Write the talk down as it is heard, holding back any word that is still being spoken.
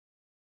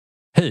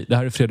Hej, det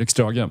här är Fredrik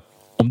Strage.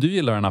 Om du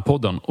gillar den här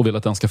podden och vill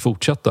att den ska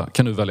fortsätta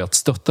kan du välja att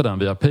stötta den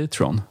via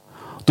Patreon.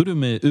 Då är du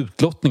med i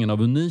utlottningen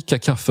av unika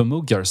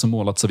kaffemuggar som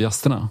målats av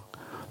gästerna.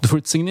 Du får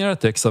ett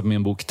signerat ex av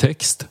min bok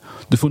Text.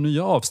 Du får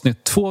nya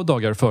avsnitt 2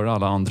 dagar före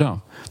alla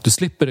andra. Du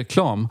slipper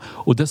reklam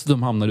och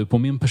dessutom hamnar du på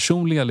min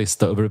personliga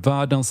lista över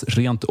världens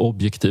rent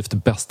objektivt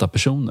bästa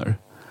personer.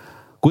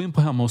 Gå in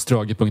på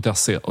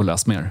hemmahosstrage.se och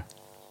läs mer.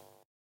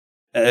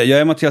 Jag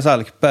är Mattias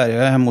Alkberg,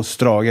 jag är hemma hos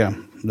Strage.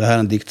 Det här är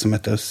en dikt som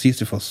heter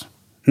Sisyfos.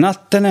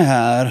 Natten är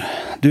här,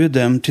 du är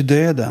dömd till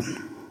döden.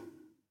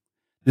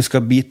 Du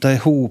ska bita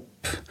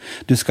ihop,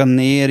 du ska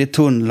ner i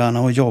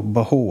tunnlarna och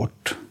jobba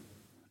hårt.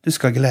 Du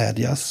ska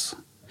glädjas,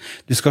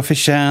 du ska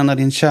förtjäna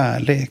din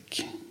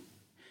kärlek.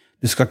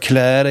 Du ska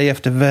klä dig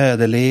efter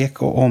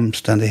väderlek och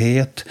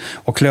omständighet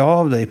och klä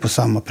av dig på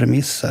samma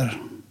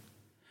premisser.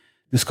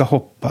 Du ska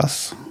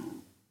hoppas.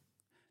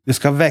 Du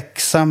ska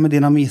växa med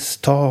dina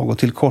misstag och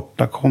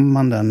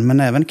tillkortakommanden, men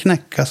även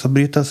knäckas och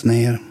brytas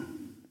ner.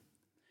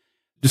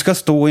 Du ska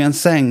stå i en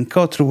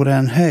sänka och tro det är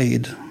en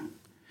höjd.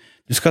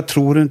 Du ska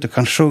tro du inte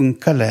kan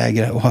sjunka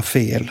lägre och ha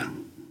fel.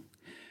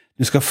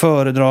 Du ska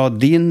föredra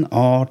din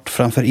art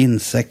framför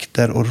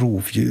insekter och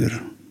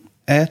rovdjur.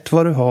 Ät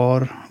vad du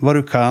har, vad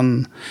du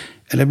kan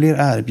eller blir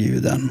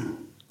erbjuden.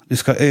 Du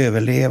ska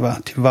överleva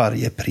till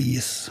varje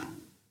pris.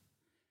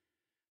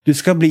 Du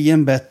ska bli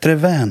en bättre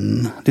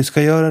vän. Du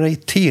ska göra dig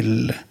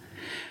till.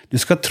 Du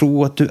ska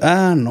tro att du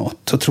är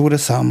något och tro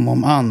detsamma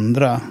om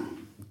andra.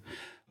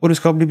 Och du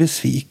ska bli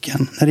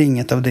besviken när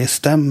inget av det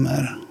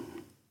stämmer.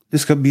 Du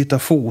ska byta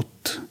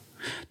fot.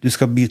 Du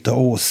ska byta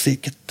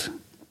åsikt.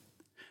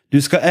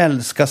 Du ska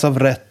älskas av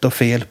rätt och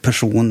fel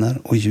personer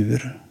och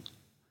djur.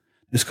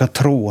 Du ska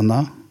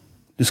tråna.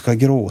 Du ska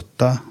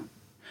gråta.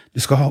 Du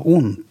ska ha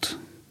ont.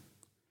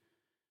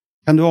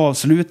 Kan du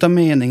avsluta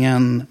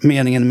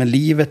meningen med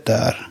livet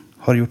där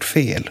har gjort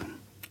fel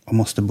och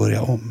måste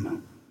börja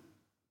om.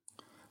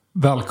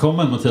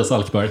 Välkommen Mattias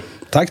Alkberg.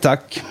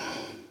 Tack.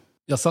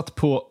 Jag satt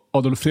på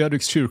Adolf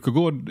Fredriks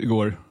kyrkogård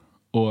igår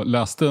och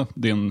läste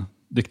din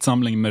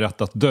diktsamling Med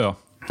rätt att dö.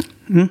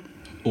 Mm.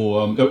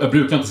 Och jag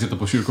brukar inte sitta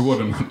på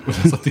kyrkogården och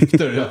läsa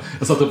dikter.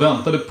 Jag satt och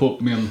väntade på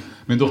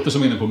min dotter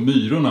som är inne på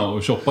Myrorna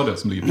och shoppade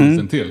som ligger precis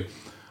intill.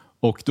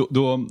 Och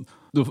då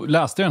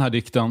läste jag den här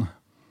dikten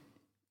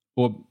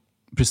och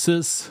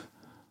precis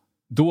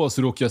då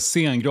så råkade jag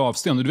se en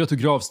gravsten. Du vet hur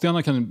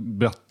gravstenar kan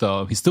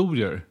berätta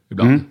historier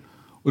ibland.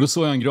 Och då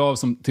såg jag en grav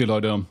som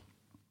tillhörde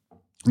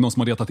någon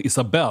som hade hetat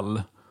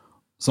Isabelle,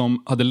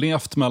 som hade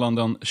levt mellan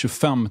den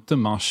 25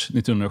 mars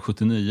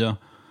 1979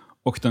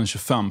 och den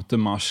 25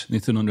 mars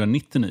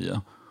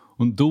 1999.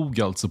 Hon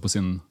dog alltså på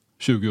sin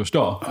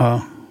 20-årsdag.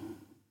 Ja.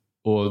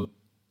 Och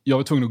jag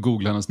var tvungen att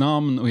googla hennes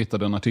namn och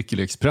hittade en artikel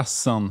i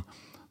Expressen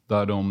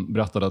där de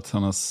berättade att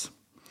hennes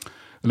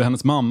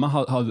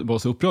mamma var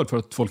så upprörd för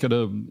att folk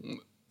hade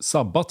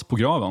sabbat på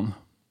graven,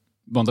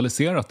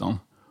 vandaliserat den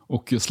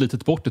och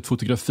slitit bort ett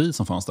fotografi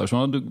som fanns där. Så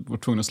hon hade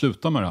varit tvungen att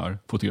sluta med det här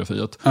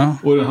fotografiet. Ja.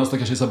 Och den här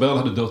stackars Isabelle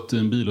hade dött i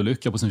en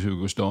bilolycka på sin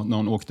 20-årsdag när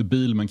hon åkte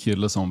bil med en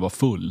kille som var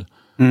full.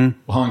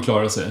 Och han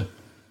klarade sig.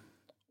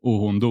 Och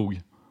hon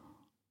dog.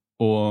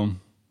 Och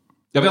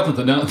jag vet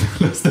inte, när jag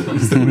läste den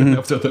historien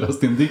efter att jag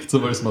läste en dikt så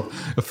var det som att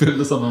jag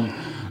fylldes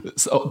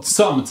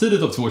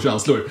samtidigt av 2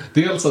 känslor.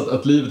 Dels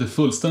att livet är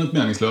fullständigt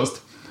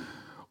meningslöst.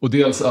 Och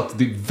dels att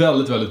det är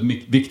väldigt,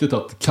 väldigt viktigt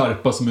att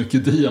karpa så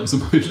mycket DM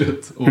som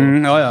möjligt. Och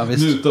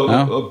njuta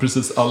av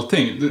precis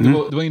allting. Det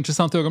var ett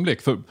intressant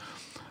ögonblick. För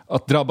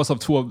att drabbas av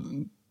 2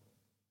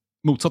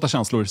 motsatta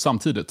känslor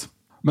samtidigt.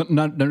 Men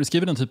när du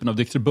skriver den typen av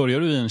dikter, börjar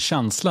du i en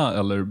känsla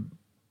eller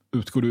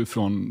utgår du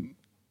från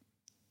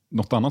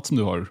något annat som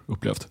du har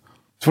upplevt?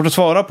 Svårt att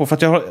svara på, för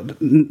att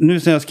nu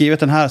när jag har skrivit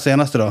den här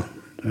senaste då,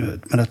 så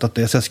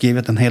jag har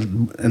skrivit en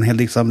hel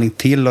diktsamling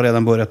till och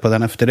redan börjat på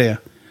den efter det.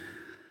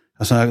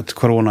 Alltså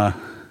corona,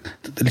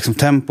 liksom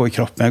tempo i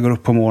kroppen. Jag går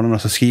upp på morgonen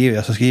och så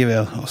skriver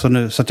jag. Och så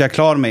nu, så att jag är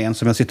klar med en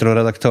som jag sitter och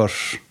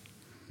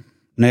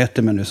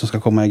redaktörsnöter med nu som ska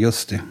komma i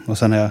augusti. Och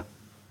sen har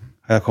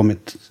jag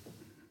kommit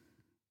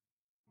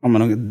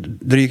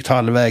drygt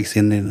halvvägs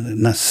in i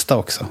nästa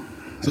också.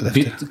 Så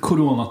ditt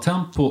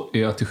coronatempo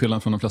är till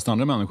skillnad från de flesta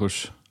andra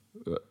människors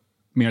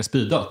mer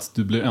speedat.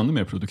 Du blir ännu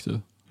mer produktiv.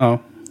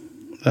 Ja,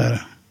 det är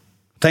det.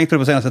 Jag tänkte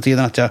på senaste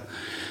tiden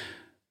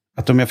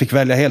att om jag fick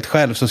välja helt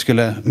själv så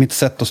skulle mitt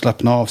sätt att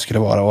slappna av skulle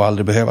vara att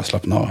aldrig behöva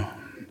slappna av.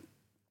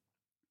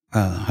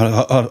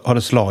 Har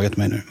det slagit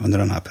mig nu under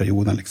den här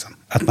perioden liksom.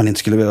 Att man inte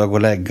skulle behöva gå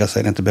och lägga sig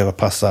eller inte behöva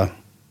passa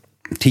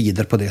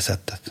tider på det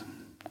sättet.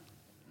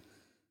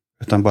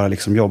 Utan bara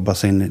liksom jobba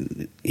sig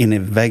in i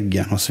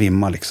väggen och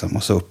svimma liksom.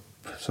 Och så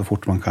upp så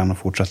fort man kan och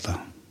fortsätta.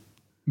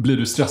 Blir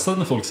du stressad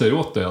när folk säger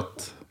åt dig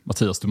att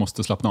Mattias, du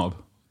måste slappna av?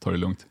 Ta det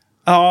lugnt.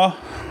 Ja,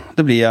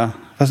 det blir jag.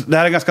 Fast det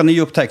här är en ganska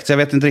ny upptäckt så jag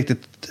vet inte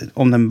riktigt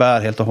om den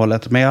bär helt och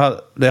hållet. Men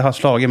det har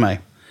slagit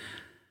mig.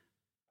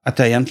 Att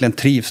jag egentligen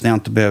trivs när jag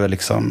inte behöver när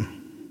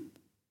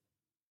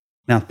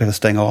jag inte behöver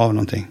stänga av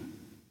någonting.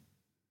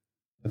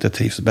 Att jag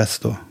trivs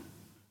bäst då.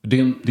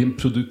 Din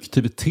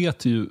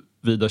produktivitet är ju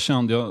vida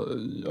känd. Jag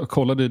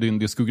kollade din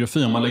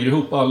diskografi. Om man lägger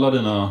ihop alla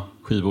dina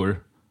skivor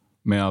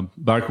med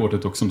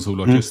Bergkvartet och som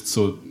soloartist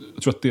så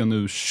jag tror att det är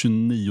nu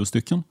 29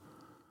 stycken.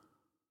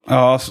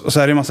 Ja, och så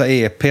är det en massa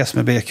EPs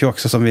med BQ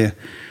också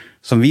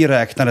som vi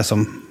räknade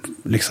som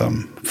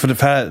liksom,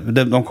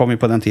 för de kom ju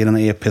på den tiden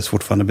när EPs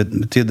fortfarande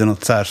betydde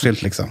något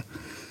särskilt liksom.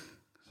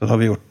 Så har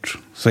vi gjort.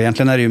 Så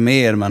egentligen är det ju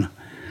mer, men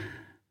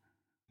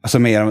alltså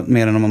mer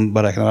än om man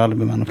bara räknar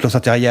albumen. Plus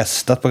att jag har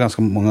gästat på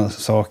ganska många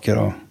saker.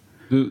 Och...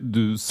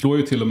 Du slår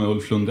ju till och med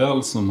Ulf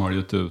Lundell som har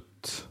gett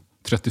ut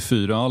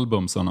 34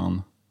 album sedan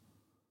han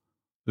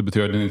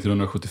debuterade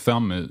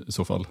 1975 i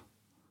så fall.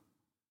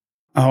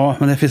 Ja,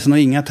 men det finns nog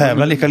inga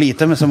tävlar lika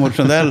lite med som Ulf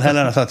Lundell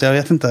heller. Så att jag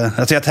vet inte.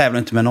 Alltså jag tävlar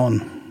inte med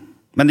någon.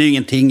 Men det är ju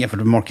ingenting för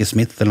Marcus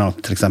Smith eller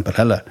något till exempel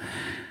heller.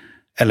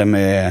 Eller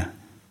med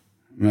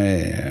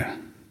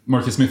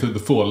Marcus Smith and the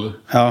Fall.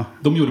 Ja.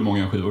 De gjorde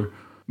många skivor.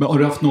 Men har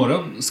du haft några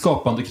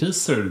skapande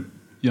kriser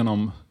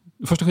genom...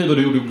 Första skivan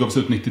du gjorde gavs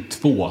ut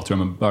 92 tror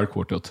jag med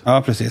Bergkvartet.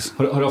 Ja, precis.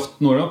 Har du haft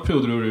några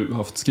perioder där du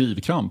haft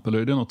skrivkramp? Eller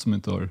är det något som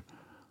inte har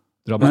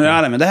drabbat dig?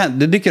 Nej, men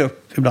det dyker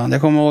upp ibland.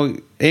 Jag kommer ihåg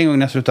en gång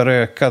när jag slutade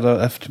röka. Då,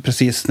 efter,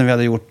 precis när vi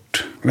hade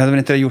gjort... Vi hade väl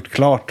inte gjort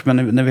klart, men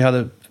när vi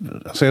hade...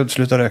 Alltså jag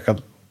slutade röka,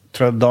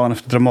 tror jag, dagen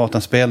efter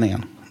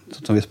Dramatenspelningen.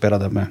 Som vi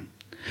spelade med.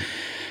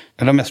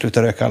 Eller om jag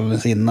slutade röka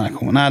alldeles innan.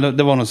 Nej,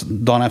 det var nog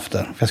dagen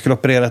efter. För jag skulle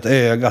operera ett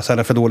öga, så hade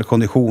jag för dålig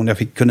kondition.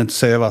 Jag kunde inte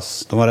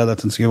sövas. De var rädda att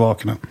jag inte skulle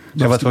vakna.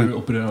 Varför skulle du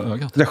operera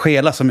ögat? Det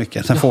skelade så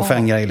mycket. Sen få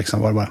fem grejer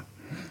liksom var det bara.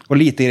 Och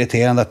lite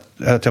irriterande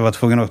att jag var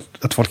tvungen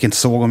att folk inte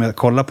såg om jag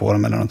kollade på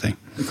dem eller någonting.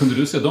 Kunde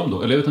du se dem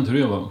då? Eller jag vet inte hur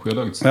det var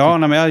skelögat. Ja,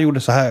 nej, men jag gjorde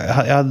så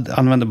här. Jag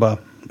använde bara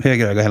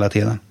höger öga hela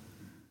tiden.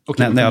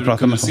 Okej, när jag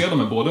kunde du se dem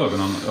med båda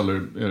ögonen?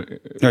 Eller?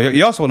 Ja,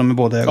 jag såg dem med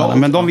båda ögonen.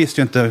 Men de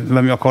visste ju inte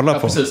vem jag kollade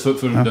på. Precis,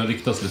 för den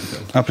riktas lite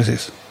fel. Ja,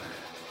 precis.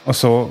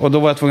 Och då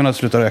var jag tvungen att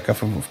sluta röka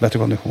för bättre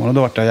kondition. Och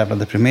då var jag jävla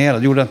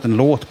deprimerad. Gjorde inte en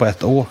låt på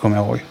ett år, kommer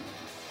jag ihåg.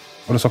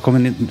 Och då sa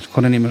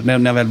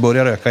när jag väl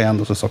började röka igen,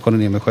 då så sa Conny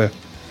Nimmersjö.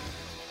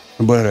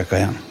 Då började jag röka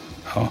igen.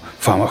 Ja,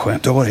 fan vad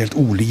skönt. Jag var helt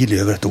olidlig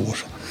över ett år.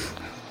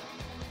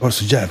 Jag var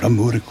så jävla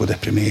mörk och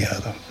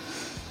deprimerad.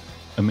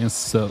 Jag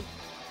minns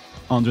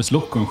Andres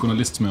Lokko, en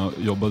journalist som jag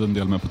jobbade en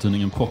del med på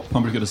tidningen Pop.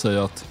 Han brukade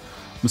säga att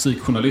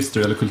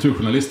musikjournalister eller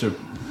kulturjournalister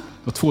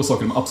var två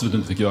saker de absolut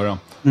inte fick göra.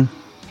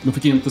 De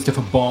fick inte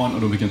skaffa barn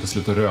och de fick inte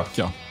sluta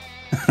röka.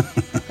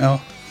 Ja,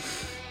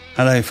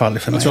 det är ju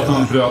fallet för mig. Jag tror att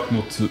han bröt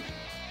mot i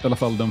alla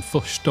fall den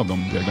första av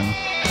de reglerna.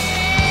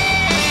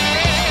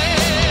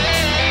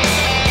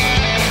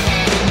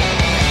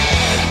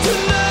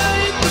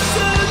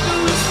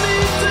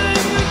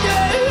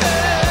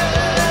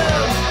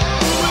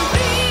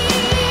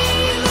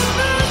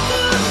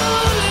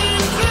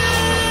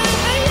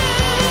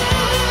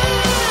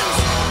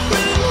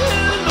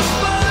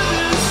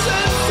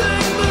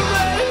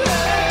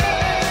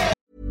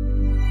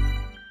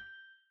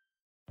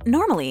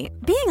 Normally,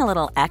 being a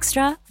little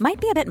extra might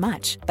be a bit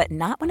much, but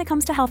not when it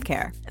comes to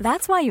healthcare.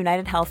 That's why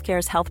United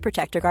Healthcare's Health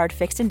Protector Guard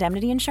fixed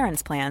indemnity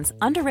insurance plans,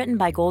 underwritten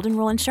by Golden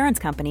Rule Insurance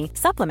Company,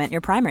 supplement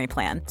your primary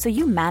plan so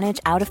you manage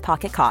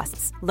out-of-pocket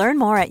costs. Learn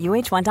more at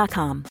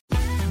uh1.com.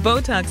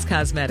 Botox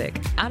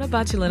Cosmetic, out of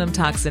botulinum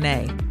toxin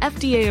A,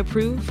 FDA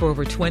approved for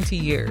over 20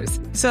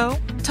 years. So,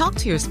 talk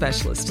to your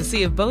specialist to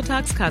see if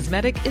Botox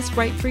Cosmetic is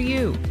right for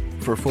you.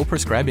 For full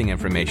prescribing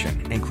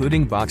information,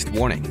 including boxed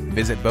warning,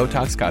 visit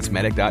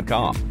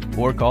BotoxCosmetic.com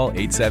or call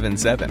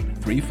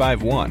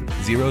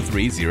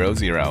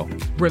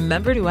 877-351-0300.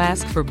 Remember to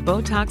ask for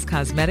Botox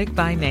Cosmetic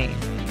by name.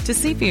 To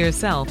see for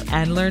yourself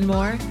and learn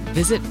more,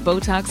 visit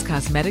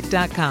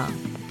BotoxCosmetic.com.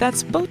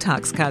 That's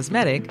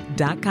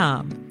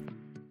BotoxCosmetic.com.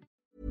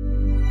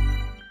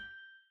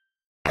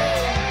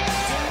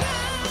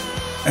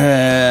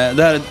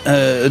 Det här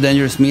är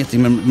Dangerous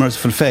Meeting med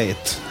Merciful Fate.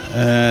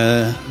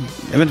 Jag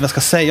vet inte vad jag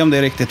ska säga om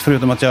det riktigt,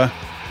 förutom att jag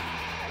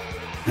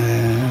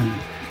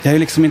är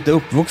liksom inte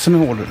uppvuxen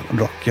med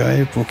hårdrock. Jag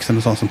är uppvuxen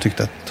med sånt som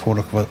tyckte att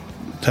hårdrock var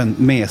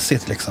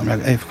mesigt liksom.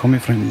 Jag kom ju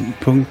från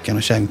punken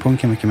och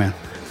kängpunken mycket mer.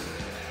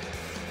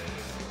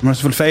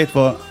 Merciful Fate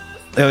var...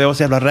 Jag var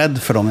så jävla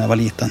rädd för dem när jag var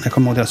liten. Jag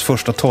kommer ihåg deras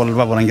första 12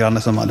 var en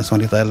granne som var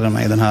lite äldre än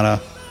mig. Den här...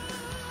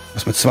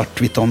 som ett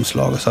svartvitt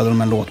omslag, och så hade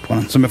de en låt på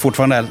den som jag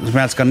fortfarande som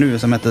jag älskar nu,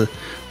 som heter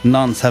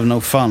Nuns Have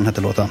No Fun,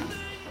 heter låten.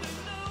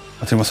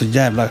 Jag tyckte det var så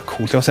jävla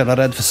coolt. Jag var så jävla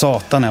rädd för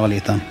Satan när jag var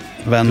liten.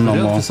 Venom och...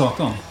 rädd för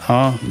Satan?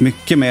 Ja,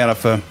 mycket mera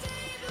för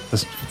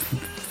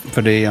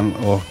det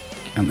och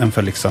än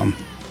för liksom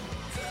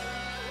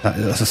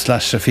alltså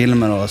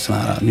slasherfilmer och såna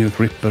här New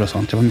Ripper och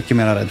sånt. Jag var mycket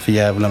mer rädd för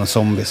djävulen och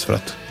zombies för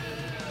att...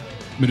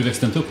 Men du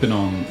växte inte upp i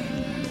någon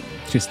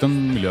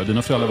kristen miljö?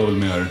 Dina föräldrar var väl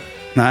mer...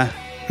 Nej.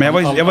 Men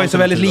jag var ju så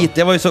väldigt liten,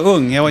 jag var ju så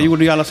ung. Jag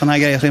gjorde ju alla såna här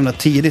grejer så himla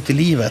tidigt i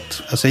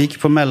livet. Alltså jag gick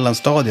på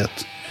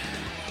mellanstadiet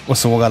och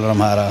såg alla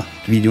de här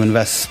Video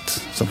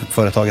Invest, som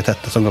företaget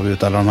hette, som gav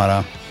ut alla de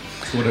här...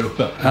 Står där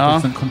uppe.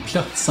 Ja. En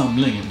komplett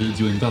samling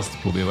Video Invest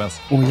på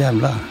VHS.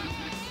 Jävlar.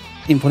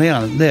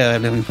 Imponerande, det är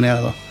jag blev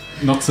imponerad av.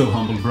 Not so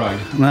humble brag.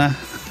 Nej.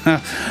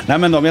 Nej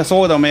men jag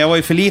såg dem, men jag var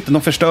ju för liten.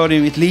 De förstörde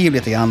ju mitt liv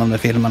lite grann, de där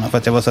filmerna. För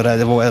att jag var så rädd.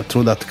 Jag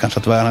trodde att kanske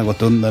att världen hade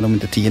gått under om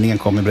inte tidningen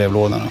kom i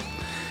brevlådan.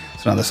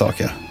 Sådana där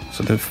saker.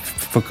 Så det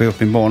fuckade upp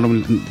min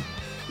barndom.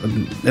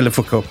 Eller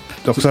fuckade upp.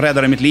 Det också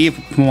räddade mitt liv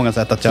på många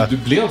sätt. Att jag... Så du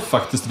blev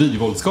faktiskt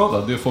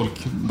videovåldsskadad? Det är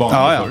folk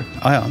vanliga för.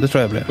 Ja, det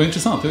tror jag blev. Vad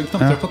intressant. Jag har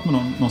knappt träffat med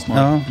någon som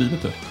har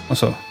blivit det. Och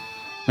så.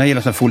 Jag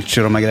gillar sådana Fulci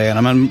och de här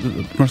grejerna. Men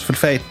Merciful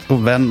Fate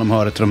och Venom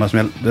hörde till de här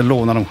som jag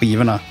lånade de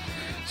skivorna.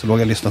 Så låg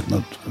jag och lyssnade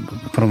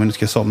på dem när jag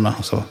skulle somna.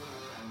 Och så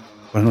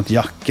var det något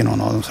jack i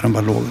någon av dem. Så den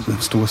bara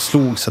stod och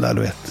slog sådär,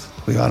 du vet,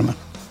 på armen.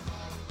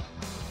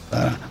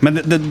 Där.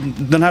 Men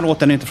den här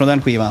låten är inte från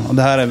den skivan. Och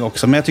det här är vi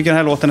också. Men jag tycker den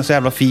här låten är så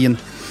jävla fin.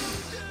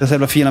 Det är så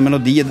jävla fina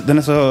melodi. Den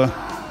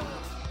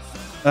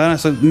är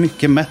så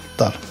mycket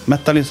metal.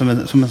 Metal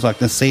är som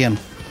sagt en scen.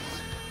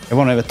 Jag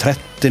var nog över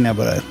 30 när jag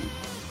började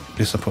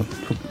lyssna på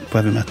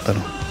heavy metal.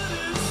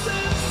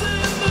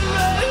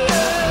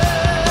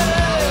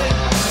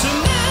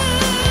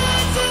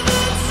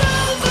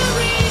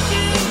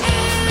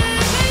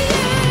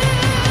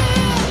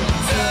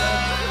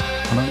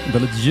 Han har en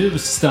väldigt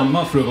ljus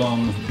stämma för att vara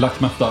en black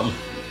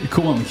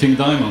metal-ikon, King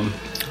Diamond.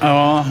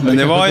 Ja, men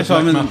det var ju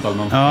så. Men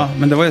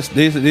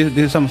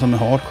det är samma som med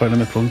hardcore eller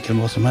med punk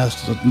eller vad som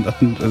helst. Att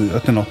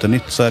det är något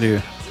nytt så är det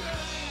ju...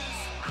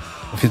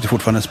 Det finns ju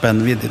fortfarande en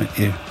spännvidd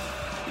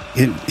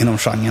inom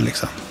genren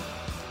liksom.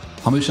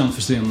 Han var ju känd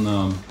för sin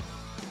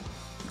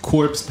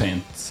corpse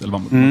paint, eller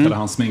vad man kallar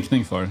hans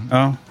sminkning för.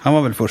 Ja, han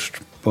var väl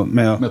först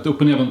med ett upp-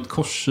 och nedvänt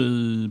kors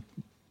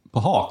på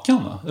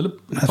hakan, va? Eller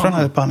jag tror han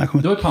hade pannan.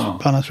 Det var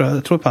pannan.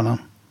 Jag tror pannan.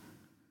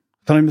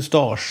 Han har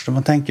mustasch, så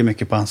man tänker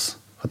mycket på hans...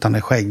 Att han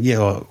är skäggig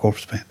och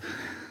corpse paint.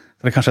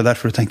 Det är kanske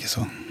därför du tänker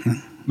så.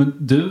 Men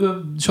du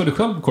körde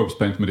själv corpse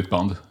paint med ditt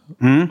band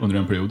under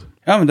en period?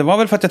 Ja, men det var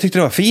väl för att jag tyckte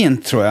det var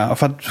fint, tror jag.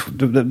 För att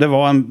det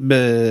var en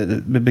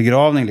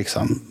begravning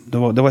liksom. Det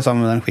var i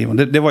samband med den skivan.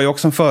 Det var ju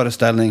också en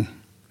föreställning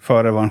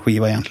före det var en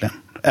skiva egentligen.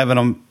 Även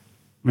om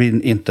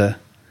vi inte...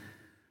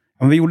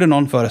 Om vi gjorde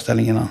någon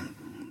föreställning innan.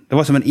 Det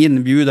var som en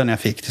inbjudan jag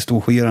fick till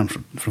Storskyran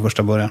från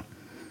första början.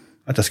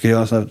 Att jag skulle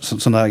göra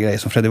sådana här grejer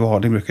som Freddie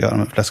Warding brukar göra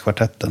med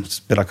Fläskkvartetten.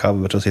 Spela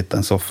covers och sitta i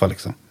en soffa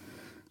liksom.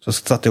 Så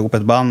satte jag ihop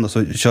ett band och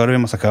så körde vi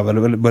en massa covers.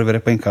 Eller började vi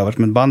repa in covers.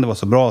 Men bandet var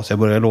så bra så jag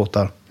började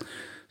låta.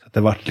 Så att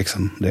det vart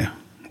liksom det.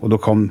 Och då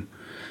kom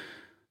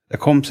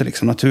sig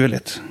liksom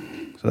naturligt.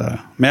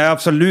 Sådär. Men jag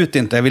absolut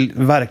inte. Jag vill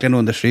verkligen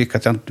understryka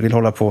att jag inte vill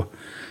hålla på.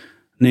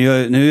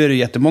 Nu är det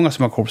jättemånga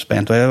som har corpse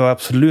paint. Och jag var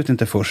absolut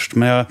inte först.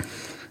 Men jag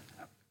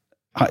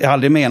har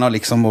aldrig menat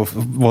liksom att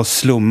vara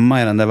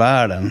slumma i den där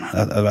världen.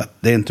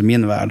 Det är inte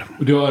min värld.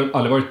 Och du har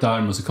aldrig varit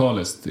där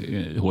musikaliskt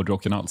i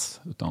hårdrocken alls?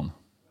 Utan...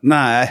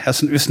 Nej,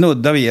 alltså, vi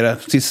snuddade vid det.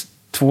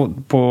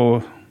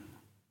 På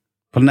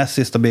näst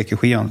sista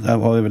BQ-skivan där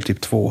var det väl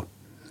typ 2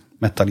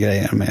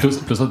 metal-grejer med.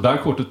 Plus att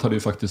Backwartet hade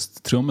ju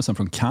faktiskt trummisen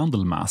från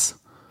Candlemass.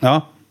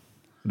 Ja.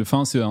 Det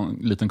fanns ju en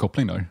liten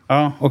koppling där.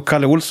 Ja, och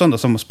Kalle Olsson då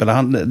som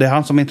spelar, det är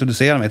han som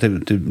introducerar mig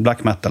till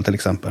black metal till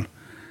exempel.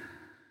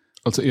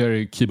 Alltså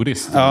er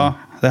keyboardist? Ja,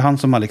 det är han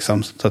som har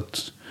liksom... Så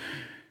att,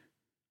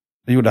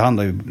 det gjorde han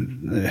då ju...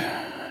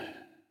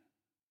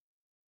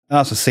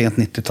 Alltså sent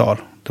 90-tal.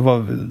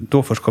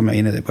 Då först kom jag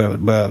in i det.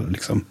 Började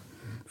liksom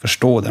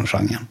förstå den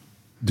genren.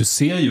 Du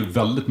ser ju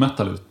väldigt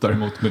metal ut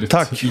däremot med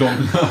ditt långa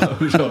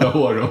röda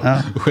hår och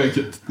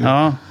skägget.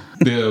 Ja.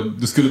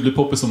 Du skulle bli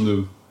poppis om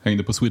du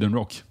hängde på Sweden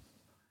Rock.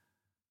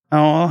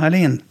 Ja, eller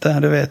inte.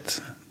 Du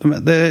vet.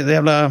 Det är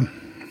jävla...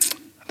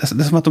 Det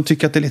är som att de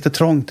tycker att det är lite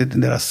trångt i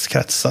deras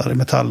kretsar i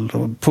metall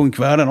och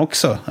punkvärlden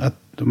också. Att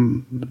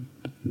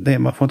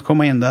man får inte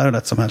komma in där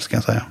lätt som helst, kan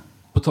jag säga.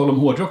 På tal om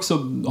hårdrock så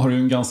har du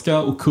en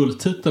ganska okult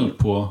titel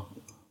på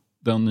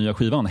den nya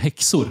skivan.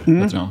 Häxor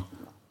heter den.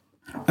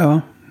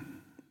 Ja.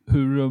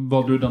 Hur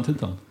valde du den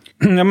titeln?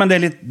 Ja, men det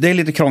är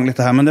lite krångligt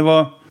det här. Men det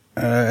var...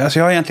 alltså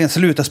jag har egentligen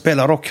slutat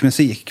spela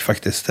rockmusik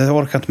faktiskt. Jag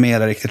orkar inte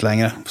med det riktigt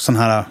längre. Sån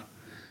här...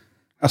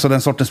 Alltså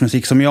den sortens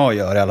musik som jag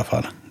gör i alla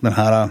fall. Den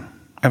här...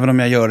 Även om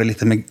jag gör det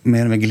lite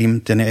mer med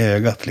glimten i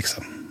ögat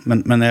liksom.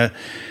 Men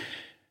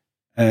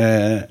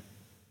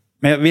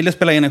jag ville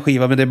spela in en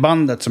skiva med det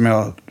bandet som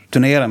jag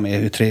turnerade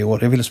med i 3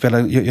 år. Jag ville spela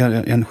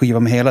en skiva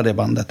med hela det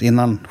bandet.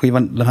 Innan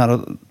skivan, den här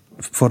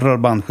förra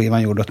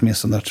bandskivan gjorde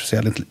åtminstone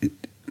artificiell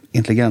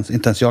intelligens.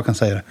 Inte ens jag kan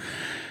säga det.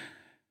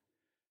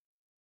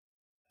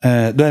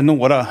 Det är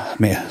några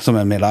med som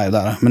är med live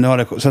där. Men nu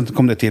har sen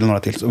kom det till några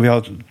till. Och vi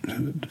har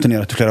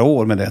turnerat i flera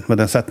år med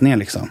den sättningen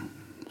liksom.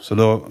 Så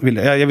då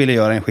jag ville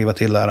göra en skiva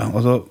till där.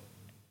 Och så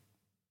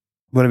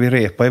började vi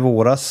repa i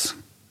våras.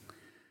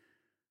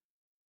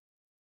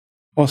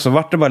 Och så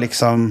var det bara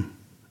liksom...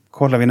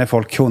 Kollade vi när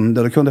folk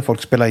kunde. Då kunde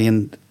folk spela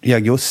in i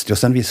augusti. Och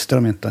sen visste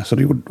de inte. Så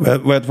då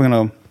var jag tvungen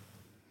att...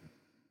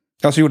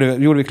 Ja, så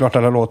gjorde vi klart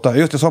alla låtar.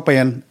 Just det, så hoppade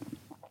in...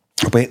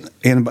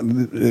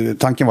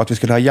 Tanken var att vi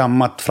skulle ha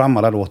jammat fram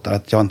alla låtar.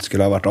 Att jag inte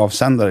skulle ha varit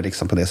avsändare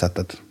liksom på det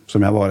sättet.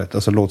 Som jag varit.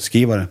 Alltså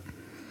låtskrivare.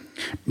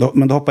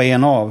 Men då hoppade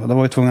en av. Då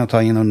var vi tvungna att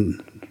ta in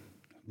en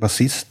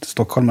basist,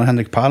 stockholmare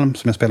Henrik Palm,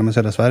 som jag spelar med i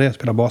Södra Sverige. Jag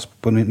spelar bas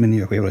på min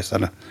nya skiva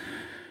istället.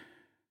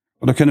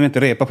 Och då kunde vi inte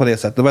repa på det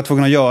sättet. Då var jag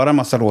tvungen att göra en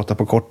massa låtar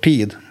på kort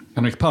tid.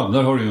 Henrik Palm,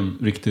 där har du ju en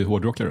riktig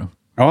hårdrockare.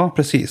 Ja,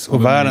 precis.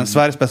 Och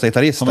Sveriges bästa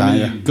gitarrist. Han var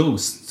ju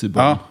Ghost typ.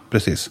 Ja,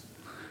 precis.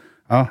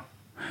 Ja.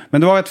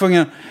 Men då var jag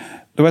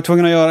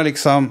tvungen att göra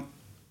liksom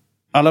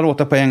alla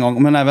låtar på en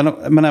gång. Men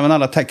även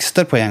alla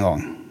texter på en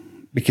gång.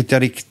 Vilket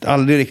jag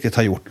aldrig riktigt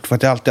har gjort. För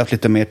att jag alltid haft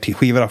lite mer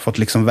skivor har fått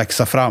liksom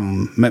växa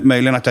fram.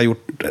 Möjligen att jag har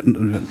gjort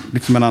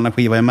liksom en annan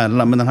skiva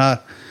emellan. Men den här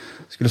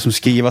skulle som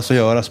skrivas och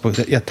göras på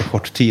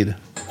jättekort tid.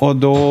 Och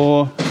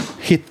då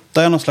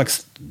hittade jag någon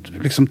slags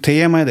liksom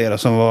tema i det då,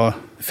 som var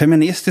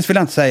feministiskt vill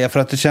jag inte säga. För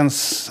att det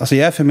känns, alltså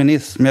jag är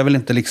feminist. Men jag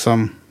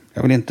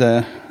vill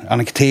inte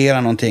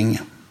annektera någonting.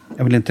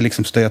 Jag vill inte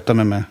liksom stöta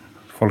mig med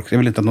folk. Jag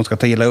vill inte att någon ska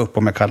ta illa upp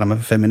om jag kallar mig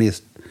för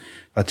feminist.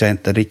 För att jag är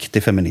inte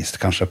riktig feminist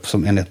kanske,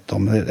 som enligt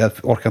dem. Jag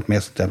orkar inte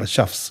med sånt jävla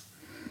tjafs.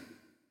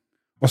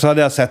 Och så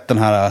hade jag sett den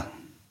här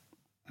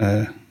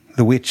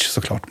The Witch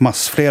såklart.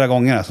 Flera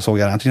gånger så såg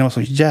jag den. Jag tyckte det var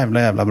så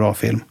jävla bra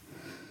film.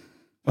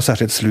 Och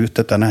särskilt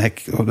slutet, den här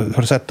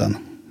har du sett den?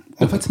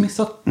 Jag har faktiskt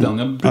missat den.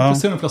 Jag brukar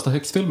se de flesta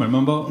häxfilmer.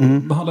 Men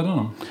vad handlar den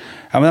om?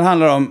 Ja, men den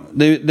handlar om,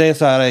 det är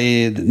så här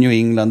i New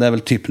England, det är väl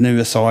typ nu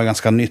USA är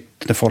ganska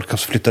nytt när folk har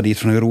flyttat dit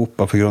från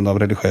Europa på grund av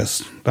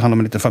religiös. Det handlar om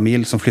en liten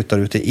familj som flyttar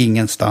ut till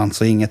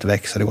ingenstans och inget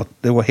växer.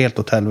 Det går helt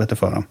åt helvete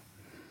för dem.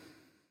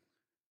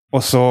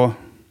 Och så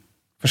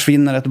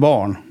försvinner ett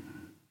barn.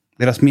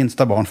 Deras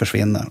minsta barn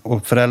försvinner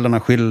och föräldrarna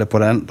skyller på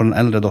den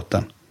äldre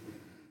dottern.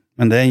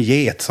 Men det är en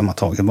get som har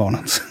tagit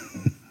barnet.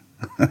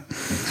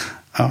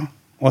 Ja.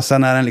 Och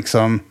sen är den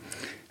liksom...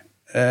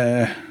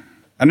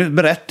 nu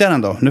berättar jag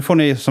den då. Nu får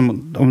ni,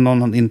 som om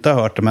någon inte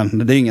har hört det,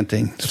 men det är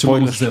ingenting.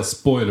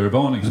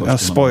 Spoilervarning. Ja,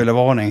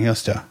 spoilervarning,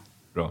 just det.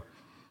 Bra.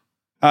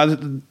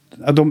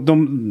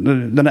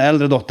 Den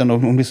äldre dottern,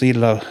 hon blir så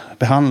illa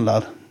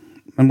behandlad.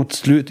 Men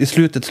i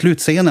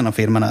slutscenen av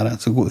filmen är det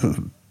så...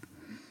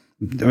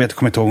 Jag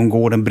kommer inte ihåg,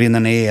 gården brinner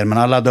ner, men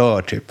alla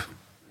dör typ.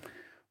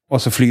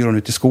 Och så flyr hon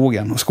ut i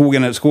skogen. Och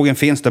skogen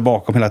finns där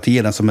bakom hela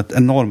tiden som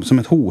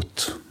ett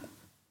hot.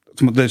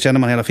 Det känner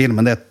man hela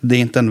filmen. Det är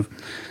inte en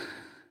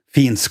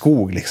fin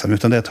skog liksom,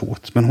 utan det är ett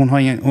hot. Men hon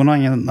har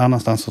ingen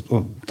annanstans att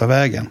ta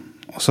vägen.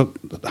 Och så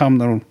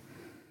hamnar hon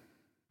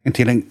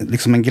till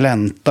liksom en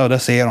glänta och där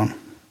ser hon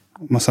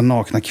en massa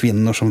nakna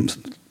kvinnor som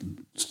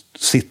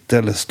sitter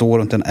eller står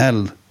runt en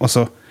eld. Och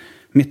så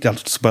mitt i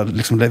allt så bara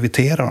liksom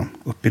leviterar de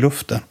upp i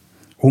luften.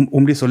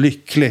 Hon blir så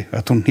lycklig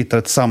att hon hittar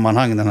ett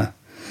sammanhang, den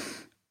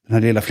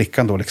här lilla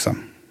flickan då liksom.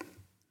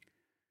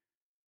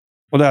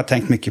 Och då har jag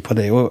tänkt mycket på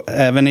det. Och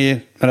även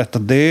i Rätt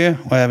att dö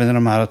och även i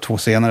de här 2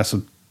 senare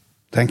så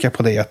tänker jag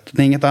på det. Att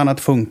när inget annat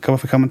funkar,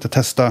 varför kan man inte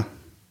testa...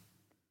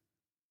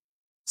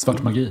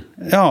 Svart magi?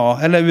 Ja,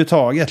 eller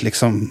överhuvudtaget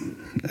liksom...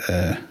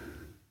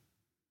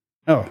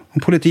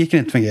 om politiken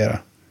inte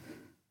fungerar.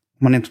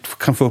 Om man inte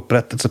kan få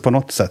upprättelse på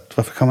något sätt.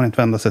 Varför kan man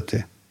inte vända sig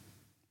till...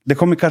 Det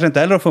kommer kanske inte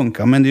heller att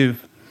funka, men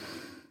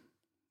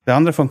det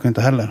andra funkar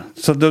inte heller.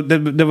 Så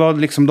det var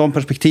liksom de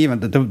perspektiven.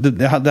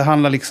 Det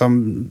handlar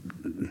liksom...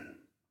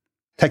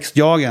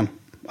 Textjagen.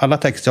 Alla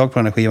textjag på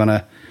den här skivan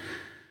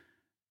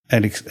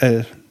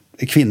är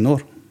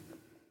kvinnor.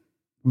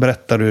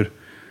 Berättar ur...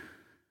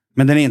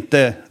 Men det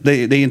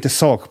är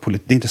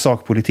inte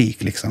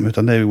sakpolitik liksom,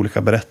 utan det är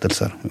olika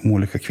berättelser om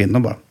olika kvinnor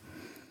bara.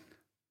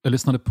 Jag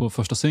lyssnade på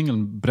första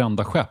singeln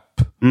Brända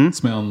skepp.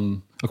 Som är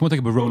jag kommer att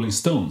tänka på Rolling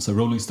Stones.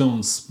 Rolling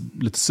Stones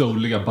lite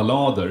souliga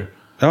ballader.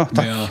 Ja,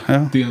 tack.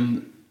 Jag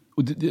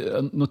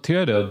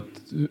noterade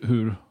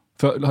hur...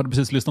 För jag hade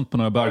precis lyssnat på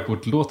några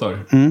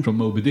Bergkort-låtar från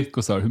Moby Dick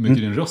och så här, hur mycket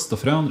din röst har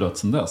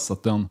förändrats sedan dess.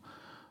 Att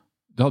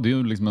det hade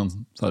ju liksom en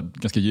så här,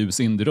 ganska ljus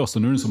indie-röst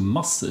och nu är den så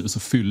massiv och så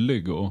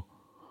fyllig. Och...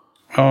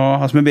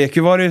 Ja, alltså med BQ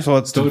var det ju så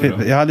att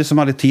jag hade som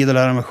aldrig tid att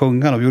lära mig att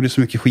sjunga och vi gjorde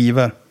så mycket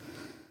skivor.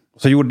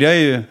 Så gjorde jag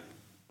ju,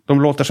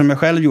 de låtar som jag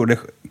själv gjorde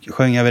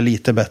sjöng jag väl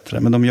lite bättre.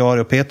 Men de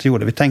Jari och Peter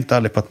gjorde, vi tänkte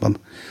aldrig på att man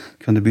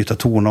kunde byta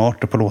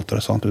tonarter på låtar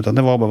och sånt, utan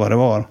det var bara vad det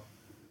var.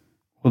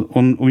 Och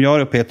om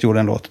Jari och Peter gjorde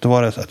en låt, då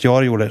var det att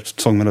Jari gjorde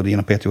sångmelodin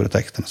och Peter gjorde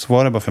texten. Så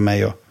var det bara för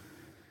mig att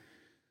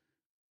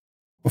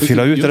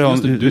fylla ut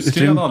det. Du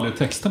skrev aldrig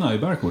texterna i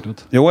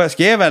Bergkortet? Jo, jag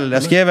skrev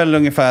väl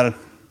ungefär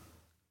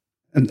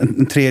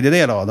en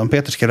tredjedel av dem.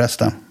 Peter skrev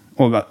resten.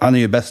 Och han är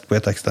ju bäst på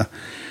texter.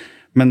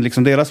 Men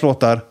liksom deras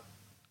låtar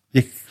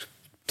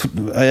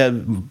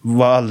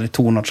var aldrig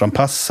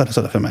tonartsanpassade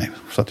så där för mig.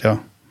 Så att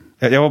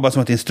jag var bara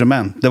som ett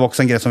instrument. Det var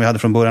också en grej som vi hade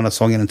från början, att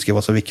sången inte skulle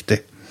vara så viktig.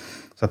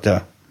 Så att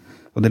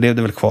och det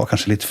levde väl kvar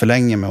kanske lite för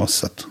länge med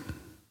oss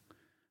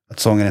att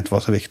sången inte var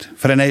så viktig.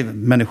 För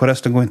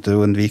människorösten går inte att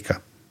undvika.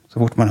 Så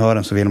fort man hör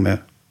den så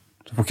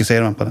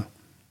fokuserar man på den.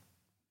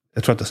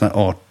 Jag tror att det är en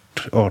sån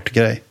här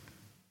artgrej.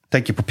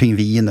 Tänker på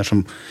pingviner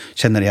som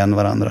känner igen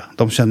varandra.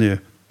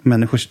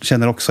 Människor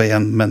känner också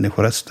igen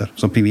människoröster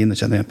som pingviner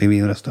känner igen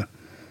pingvinröster.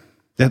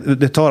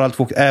 Det tar allt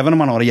fokus. Även om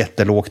man har det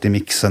jättelågt i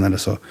mixen eller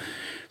så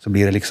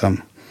blir det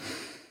liksom...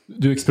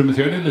 Du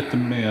experimenterade lite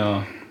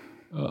med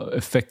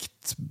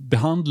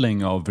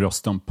effektbehandling av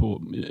rösten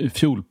i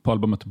fjol på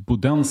albumet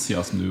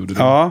Bodensia som du gjorde.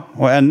 Ja,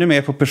 och ännu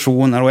mer på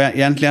personer. Och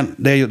egentligen,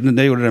 det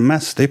gjorde det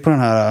mest. Det är på den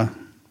här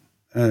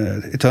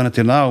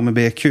Eternity Now med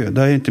BQ,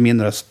 det är ju inte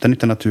min röst. Den är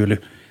inte naturlig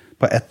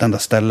på ett enda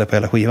ställe på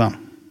hela skivan.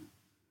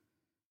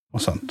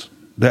 Och sånt.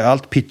 Det är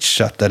allt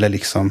pitchat eller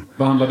liksom...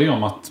 Vad handlar det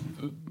om? Att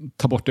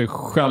ta bort dig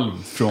själv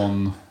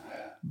från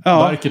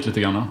verket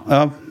lite grann?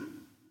 Ja,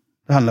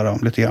 det handlar om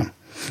lite grann.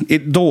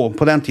 Då,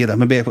 på den tiden,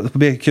 på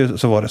BQ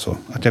så var det så.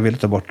 Att jag ville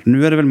ta bort.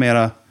 Nu är det väl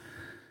mera...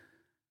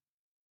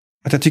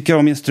 Att jag tycker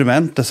om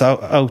instrumentet, så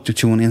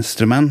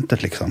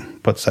autotune-instrumentet liksom.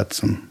 På ett sätt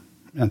som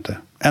jag inte...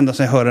 Ända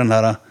sedan jag hörde den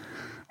där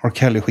R.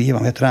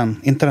 Kelly-skivan, heter den?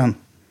 Inte den.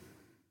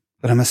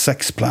 Det där med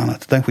Sex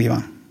Planet, den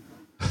skivan.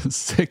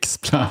 Sex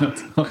Planet?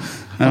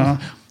 Ja.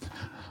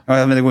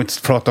 Ja, men det går inte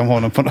att prata om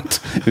honom på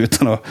något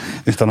utan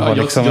att ha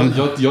liksom...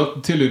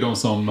 Jag tillhör ju de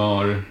som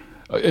har...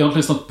 Jag har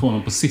lyssnat på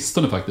honom på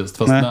sistone faktiskt.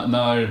 Fast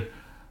när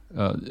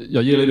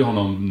jag gillade ju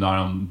honom när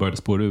han började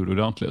spåra ur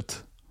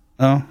ordentligt.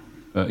 Ja.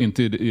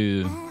 Inte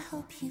i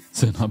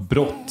sina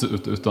brott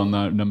utan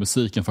när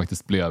musiken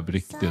faktiskt blev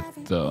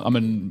riktigt...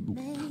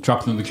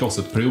 Trapped in the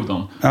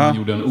Closet-perioden. Han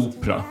gjorde en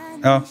opera.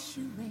 Ja.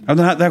 Ja,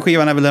 den här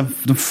skivan är väl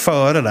den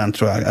före den,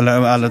 tror jag.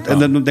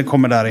 Eller den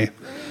kommer där i...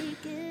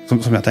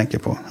 Som jag tänker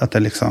på. Att det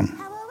liksom...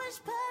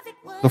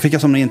 Då fick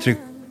jag som en intryck...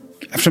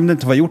 Eftersom det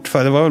inte var gjort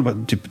för... Det var väl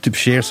bara typ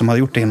Cher som hade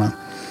gjort det innan.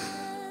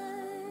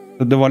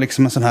 Det var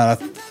liksom en sån här...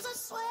 att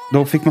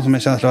då fick man som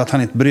en känsla av att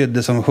han inte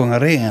brydde sig om att sjunga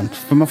rent.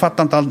 För man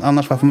fattar inte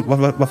annars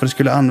varför det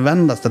skulle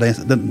användas,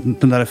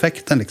 den där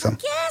effekten liksom.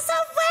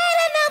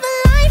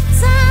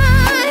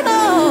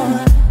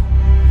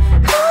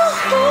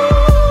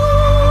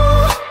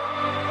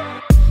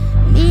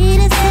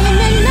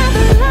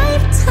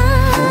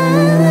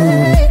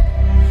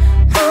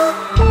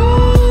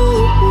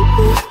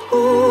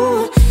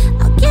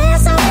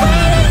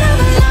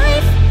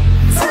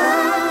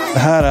 Det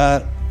här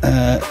är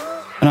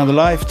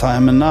Another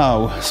Lifetime and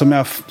Now, som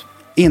jag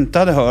inte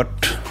hade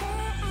hört.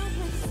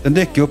 Den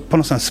dök upp på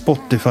någon sån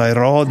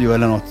Spotify-radio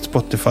eller något.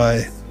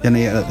 Spotify,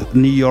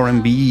 ny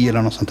R&B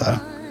eller något sånt där.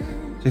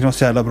 Det var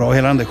så jävla bra.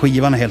 Hela den där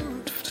skivan är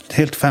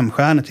helt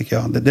femstjärnig, tycker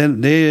jag. Det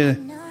är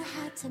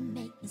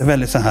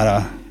väldigt så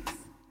här...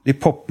 Det är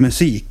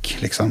popmusik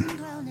liksom.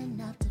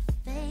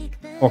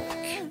 Och...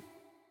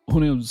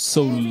 Hon är en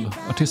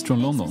soul-artist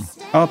från London.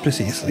 Ja,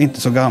 precis.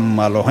 Inte så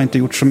gammal och har inte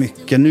gjort så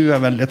mycket. Nu är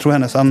väl, jag tror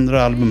hennes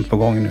andra album på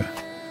gång nu.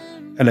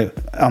 Eller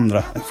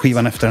andra,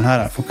 skivan efter den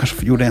här. Hon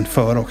kanske gjorde en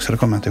före också, det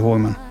kommer jag inte ihåg.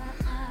 Men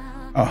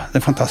ja, det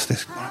är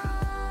fantastiskt.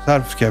 Så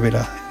här ska jag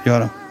vilja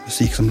göra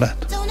musik som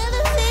lätt.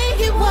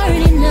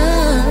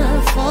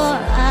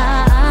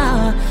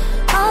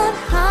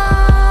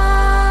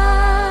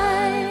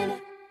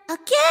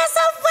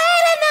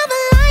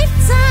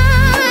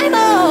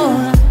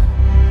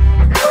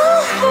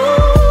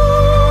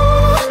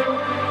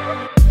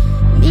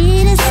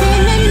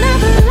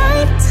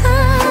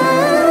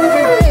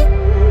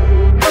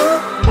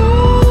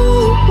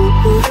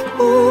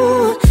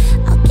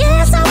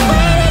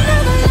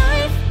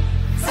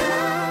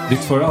 Ditt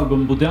förra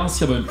album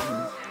Bodensia var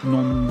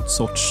någon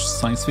sorts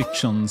science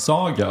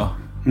fiction-saga.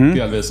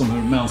 Delvis om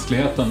hur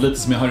mänskligheten, lite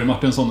som i Harry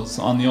Martinsons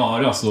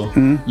Aniara, så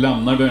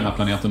lämnar vi den här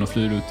planeten och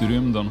flyr ut i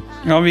rymden.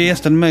 Ja, vi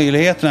ges den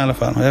möjligheten i alla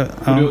fall.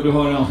 Ja. Du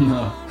har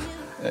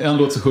en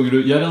låt så sjunger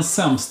du: jag är den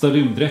sämsta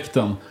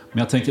rymddräkten, men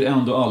jag tänker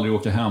ändå aldrig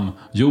åka hem.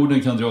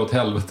 Jorden kan dra åt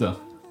helvete.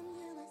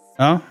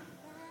 Ja.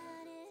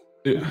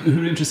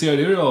 Hur intresserad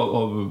är du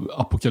av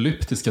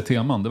apokalyptiska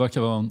teman? Det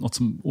verkar vara något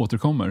som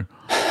återkommer.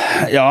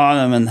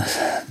 Ja, men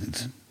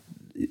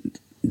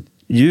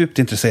djupt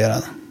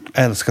intresserad.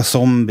 Älskar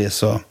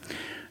zombies och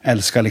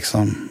älskar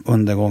liksom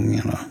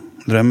undergången och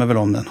drömmer väl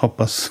om den,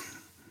 hoppas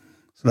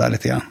sådär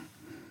lite grann.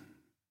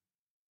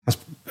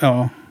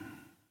 Ja.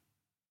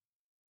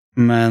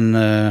 Men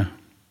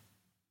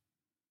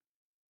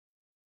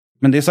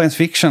det är science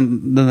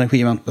fiction, den här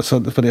skivan,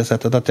 så på det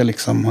sättet att jag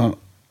liksom har...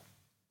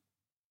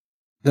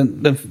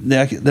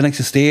 Den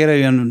existerar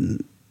ju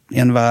i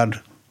en värld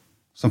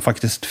som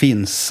faktiskt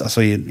finns,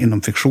 alltså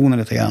inom fiktionen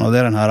lite grann. Och det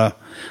är den här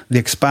The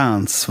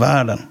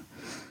Expanse-världen.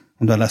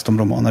 Om du har läst om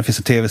romaner. Det finns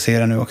en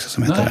tv-serie nu också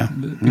som heter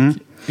det.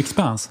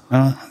 Expanse?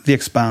 Ja, The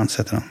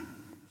Expanse heter den.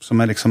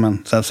 Som är liksom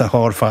en så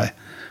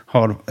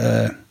här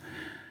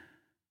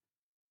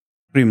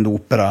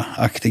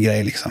rymdopera-aktig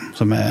grej liksom.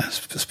 Som är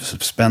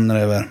spänner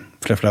över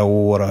flera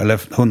år,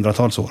 eller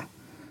hundratals år.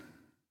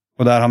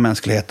 Och där har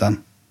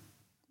mänskligheten,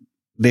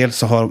 dels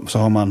så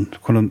har man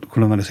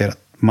koloniserat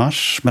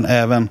Mars, men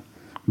även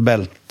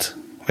vad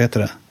heter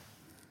det?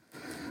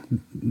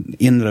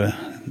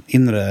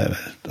 Inre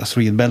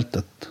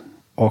asteroidbältet.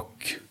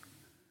 Och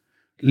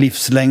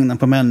livslängden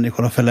på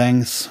människor har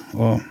förlängs.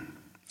 Och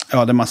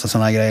ja, det är massa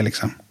sådana här grejer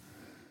liksom.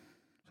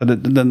 Så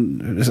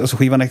alltså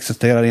skivan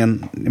existerar i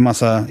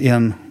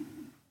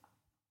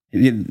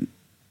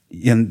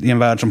en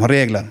värld som har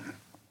regler.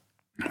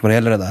 Vad det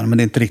gäller det där. Men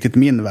det är inte riktigt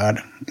min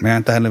värld. Men jag har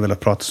inte heller velat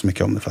prata så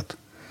mycket om det, för att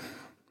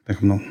jag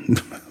kommer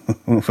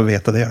nog få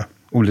veta det.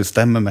 Och det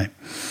stämmer mig.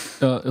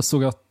 Jag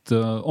såg att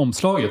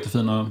omslaget, det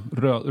fina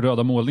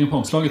röda målningen på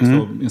omslaget,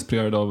 var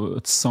inspirerad av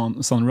ett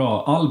Sun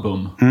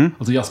Ra-album.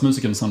 Alltså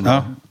jazzmusiken Sun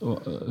Ra.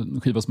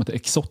 En skiva som heter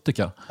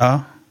Exotica.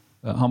 Ja.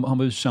 Han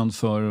var ju känd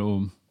för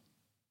att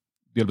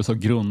delvis ha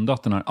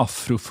grundat den här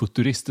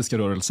afrofuturistiska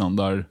rörelsen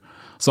där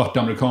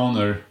svarta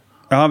amerikaner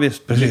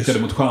blickade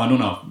mot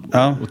stjärnorna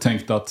och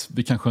tänkte att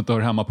vi kanske inte hör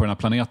hemma på den här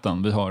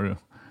planeten.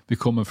 Vi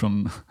kommer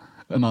från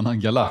en annan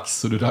galax,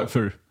 så det är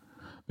därför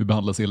vi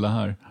behandlas illa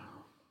här.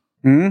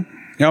 Mm.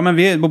 Ja,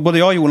 men både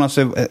jag och Jonas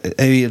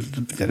är ju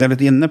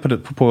väldigt inne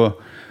på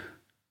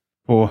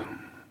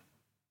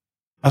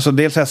alltså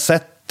dels har jag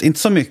sett, inte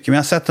så mycket, men jag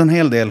har sett en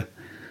hel del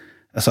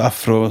alltså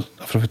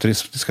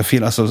afrofuturistiska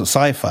filmer, alltså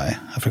sci-fi,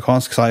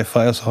 afrikansk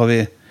sci-fi, och så har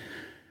vi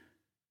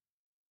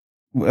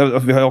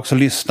har också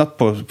lyssnat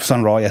på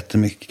Sun Ra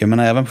jättemycket, men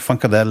även på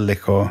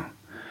Funkadelic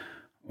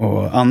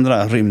och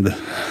andra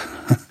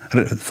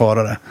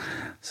rymdfarare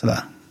sådär.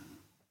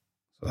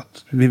 Så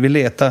att vi vill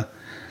leta,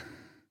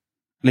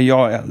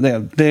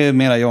 eller det är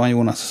mera jag och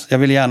Jonas. Jag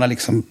vill gärna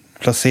liksom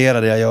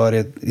placera det jag gör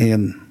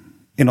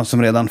i något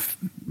som redan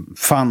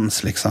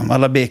fanns liksom.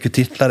 Alla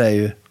BQ-titlar är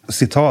ju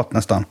citat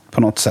nästan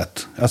på något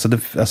sätt.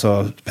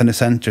 Alltså Penny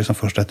Century som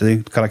första, det är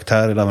ju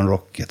karaktär i Love and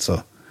Rockets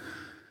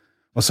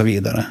och så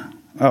vidare.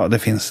 Ja, det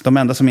finns. De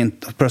enda som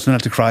inte...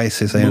 Personality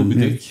Crisis är Moby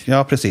Dick.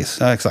 Ja, precis.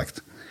 Ja,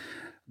 exakt.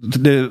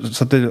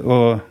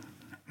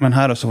 Men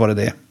här så var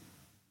det.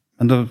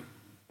 Men då...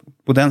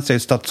 Bodensia är ju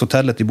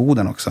stadshotellet i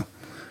Boden också.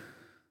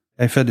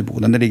 Jag är född i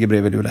Boden, det ligger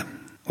bredvid Luleå.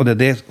 Och det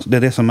är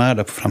det som är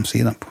där på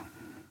framsidan på.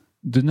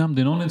 Du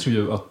nämnde i någon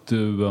intervju att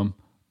du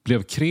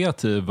blev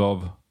kreativ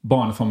av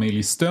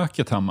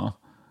barnfamiljstöket hemma.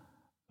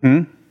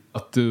 Mm.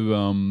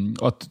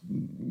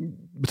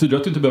 Betyder det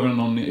att du inte behöver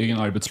någon egen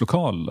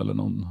arbetslokal eller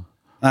någon?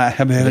 Nej,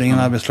 jag behöver ingen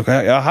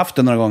arbetslokal. Jag har haft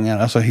det några gånger,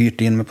 alltså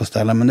hyrt in mig på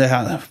ställen, men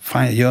jag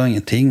gör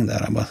ingenting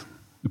där. Bara.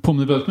 Det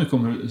påminner väldigt mycket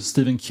om hur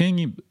Stephen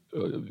King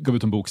gav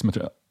ut en bok som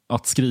heter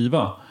Att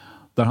skriva,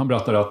 där han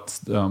berättar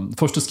att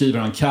först skriver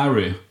han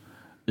Carrie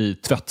i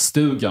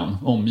tvättstugan,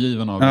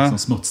 omgiven av liksom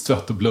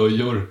smutstvätt och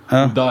blöjor.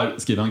 Och där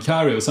skriver han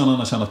Carrie, och sen när han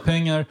har tjänat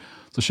pengar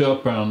så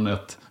köper han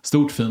ett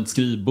stort fint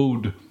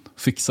skrivbord,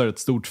 fixar ett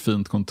stort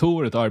fint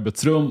kontor, ett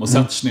arbetsrum och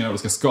sätter sig ner och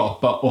ska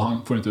skapa, och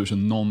han får inte ur sig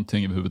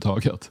någonting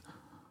överhuvudtaget.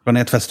 Var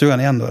ni i tvättstugan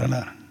igen då,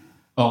 eller?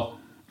 Ja.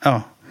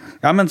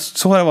 Ja, men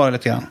så har det varit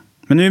lite grann.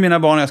 Men nu är mina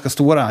barn ganska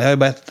stora. Jag är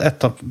bara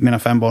ett av mina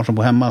 5 barn som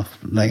bor hemma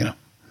längre.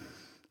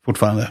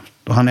 Fortfarande.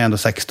 Och han är ändå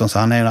 16, så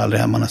han är ju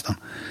aldrig hemma nästan.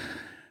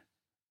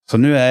 Så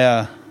nu är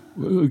jag...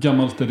 Hur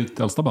gammalt är ditt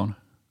äldsta barn?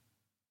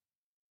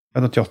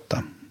 Jag är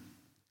 88.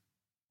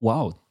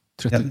 Wow,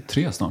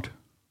 33 snart.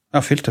 Jag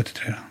har fyllt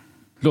 33.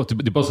 Förlåt,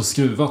 det är bara så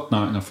skruvat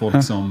när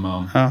folk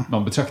som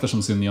man betraktar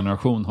som sin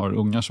generation har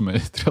ungar som är i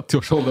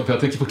 30-årsåldern. För jag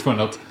tänker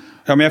fortfarande att...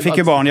 Ja, men jag fick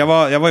ju barn.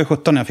 Jag var ju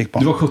 17 när jag fick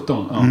barn. Du var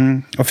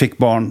 17, ja. Och fick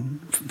barn.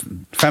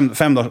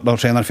 5 dagar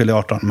senare fyllde jag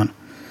 18.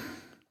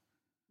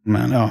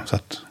 Men ja, så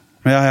att...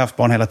 Men jag har haft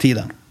barn hela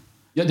tiden.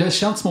 Ja, det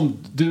känns som om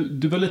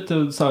du var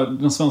lite så här,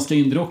 den svenska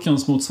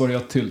indrockens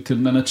motsvarighet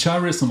till Nanette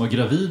Cherry som var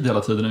gravid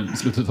hela tiden i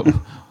slutet av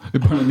i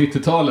början av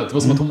 90-talet. Det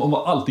var som att hon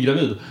var alltid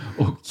gravid.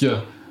 Och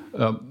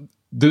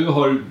du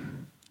har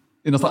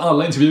i nästan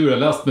alla intervjuer jag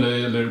läst med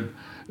dig, eller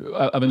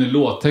även i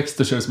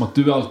låttexter, så är det som att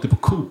du är alltid på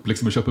Coop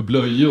liksom, och köper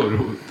blöjor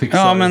och fixar.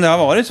 Ja, men det har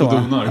varit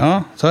så.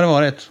 Ja, så har det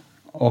varit.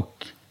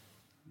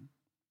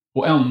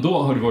 Och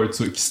ändå har du varit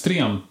så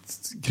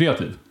extremt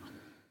kreativ.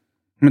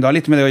 Men det har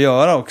lite med det att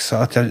göra också.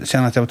 Att jag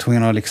känner att jag var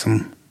tvungen att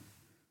liksom...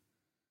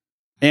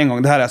 En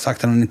gång, det här har jag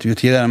sagt i någon intervju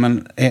tidigare,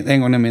 men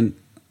en gång när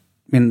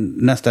min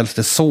näst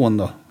äldste son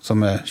då,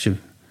 som är 23.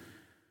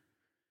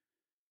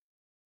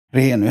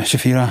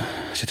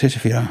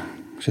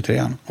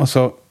 Och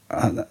så,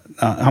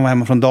 han var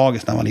hemma från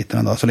dagis när han var liten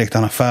en dag, så lekte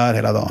han affär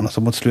hela dagen. Och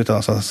så mot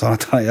slutet så sa han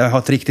att jag har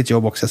ett riktigt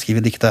jobb också, jag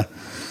skriver dikter,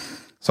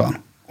 sa han.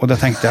 Och då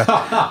tänkte jag,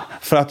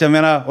 för att jag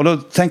menar, och då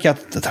tänker jag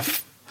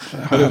att...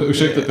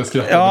 Ursäkta att jag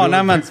skrattar.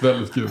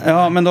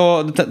 Ja, men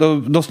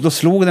då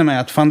slog det mig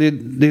att fan, det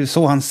är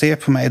så han ser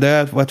på mig. Då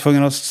var jag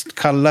tvungen att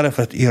kalla det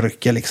för ett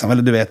yrke liksom.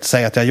 Eller du vet,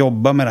 säga att jag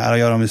jobbar med det här och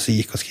göra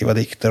musik och skriva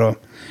dikter. Och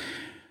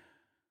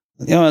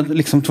jag var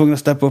liksom tvungen att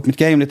steppa upp mitt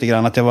game lite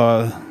grann. Att då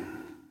var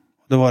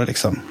det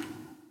liksom.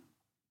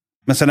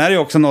 Men sen är det ju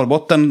också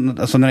Norrbotten,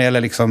 alltså när det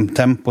gäller liksom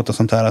tempot och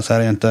sånt här, så är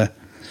det inte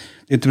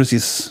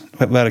precis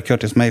vad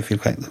Curtis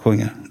Mayfield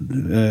sjunger.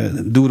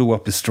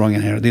 Doodoo-wop is strong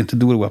in here. Det är inte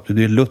Doodoo-wop,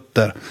 det är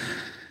Luther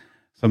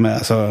som är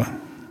alltså,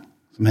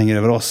 som hänger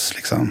över oss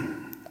liksom.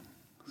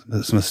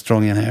 Som är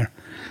strong in here.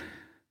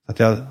 Så att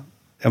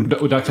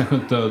Och där kanske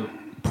inte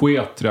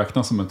poet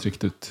räknas som ett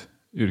riktigt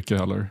yrke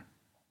heller.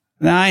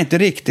 Nej, inte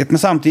riktigt. Men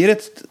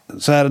samtidigt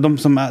så är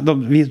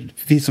det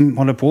vi som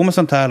håller på med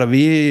sånt här,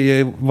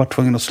 vi har varit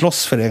tvungna att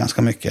slåss för det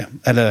ganska mycket.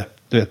 Eller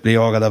du vet, bli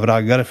jagade av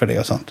raggare för det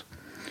och sånt.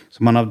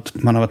 Så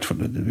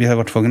vi har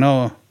varit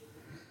tvungna att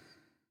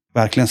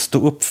verkligen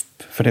stå upp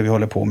för det vi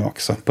håller på med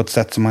också. På ett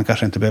sätt som man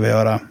kanske inte behöver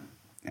göra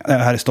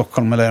här i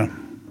Stockholm. Eller...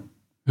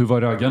 Hur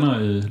var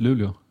raggarna i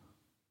Luleå?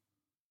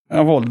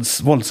 Ja,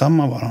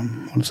 våldsamma var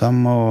de.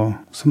 Våldsamma och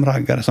som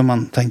raggare, som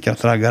man tänker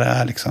att raggare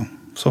är liksom.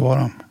 Så var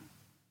de.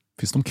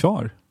 Finns de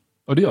kvar?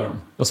 Ja, det gör de.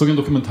 Jag såg en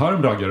dokumentär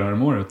om raggare här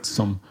om året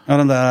som... Ja,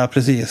 den där,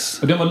 precis.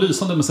 Den var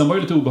lysande, men sen var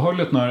det lite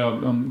obehagligt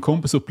när en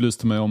kompis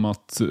upplyste mig om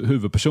att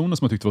huvudpersonen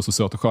som jag tyckte var så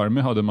söt och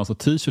charmig hade en massa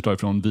t-shirtar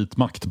från Vit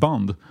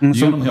maktband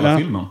genom hela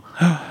filmen.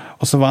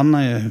 Och så vann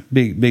han ju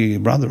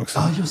Big Brother också.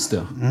 Ja, just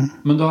det.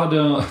 Men då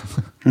hade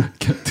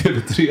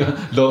TV3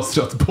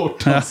 lasrat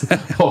bort hans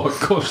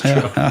hakkors,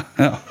 tror jag.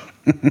 Ja.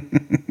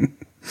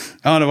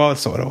 Ja, det var väl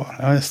så det var.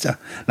 Ja, just det.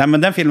 Nej,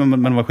 men den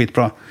filmen var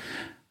skitbra.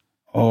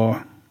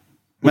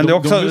 Men det är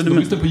också... De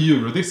lyssnade på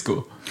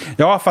Eurodisco.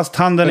 Ja, fast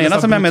han, den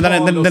ena som är med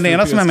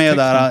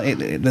där,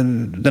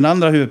 den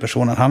andra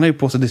huvudpersonen, han är ju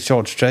på sig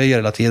discharge-tröjor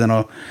hela tiden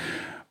och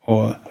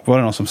var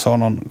det någon som sa,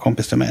 någon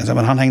kompis till mig,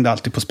 men han hängde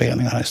alltid på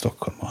spelningar här i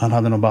Stockholm och han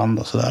hade någon band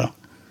och sådär.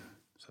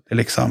 Så det är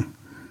liksom...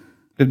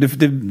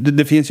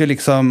 Det finns ju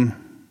liksom...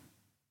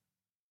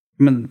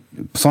 Men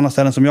på sådana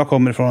ställen som jag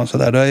kommer ifrån och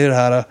sådär, då är ju det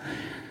här...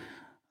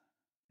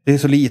 Det är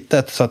så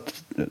litet så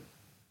att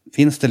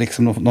finns det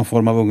liksom någon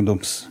form av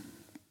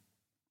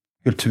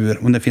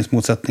ungdomskultur, om det finns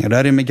motsättningar. Det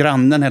är ju med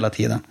grannen hela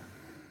tiden.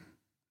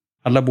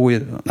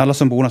 Alla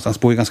som bor någonstans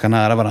bor ju ganska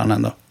nära varandra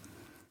ändå.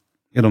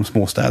 I de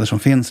små städer som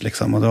finns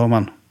liksom. Och då har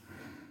man...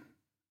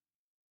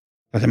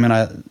 Jag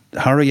menar,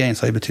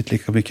 Hurricanes har ju betytt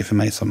lika mycket för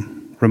mig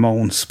som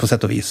Ramones på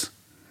sätt och vis.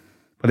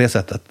 På det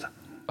sättet.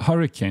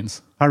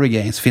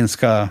 Hurricanes,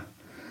 finska...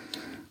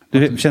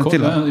 Du känner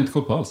till det? Inte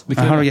koll på alls.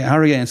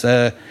 Hurricanes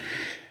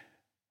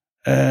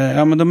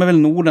ja, men de är väl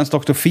Nordens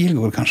Dr.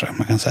 Feelgood kanske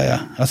man kan säga.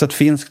 Alltså ett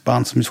finskt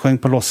band som sjöng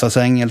på låtsas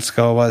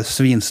engelska och var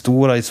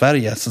svinstora i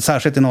Sverige, så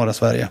särskilt i norra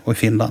Sverige och i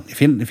Finland. I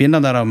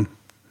Finland är de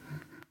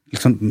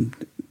liksom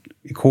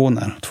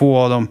ikoner.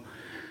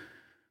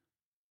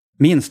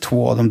 Minst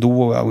två av dem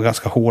dog av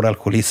ganska hård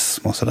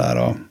alkoholism och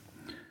sådär.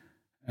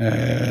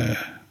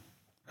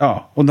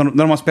 Ja, och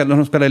när de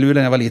spelade i Luleå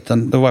när jag var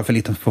liten, då var jag för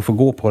liten för att få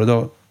gå på det.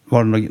 Då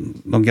var det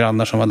någon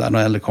grannar som var där,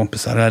 några äldre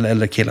kompisar eller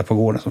äldre killar på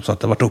gården som sa att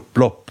det var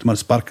upplopp. De hade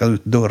sparkat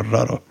ut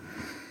dörrar och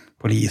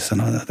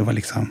polisen. Och det var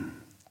liksom...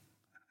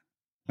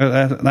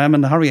 Nej,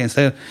 men Hurricanes,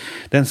 det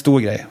är en stor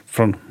grej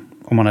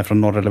om man är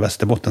från norr eller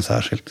Västerbotten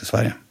särskilt i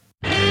Sverige.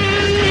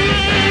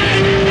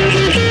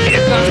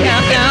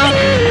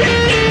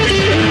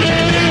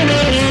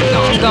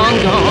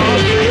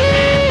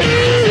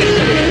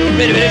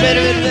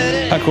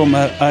 Här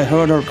kommer I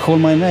Heard Her Call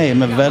My Name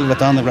med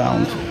Velvet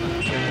Underground.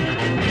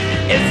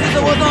 Since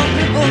I was on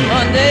people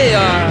Monday,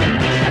 I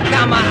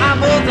got my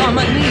eyeballs on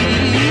my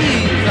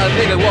knees. I was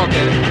really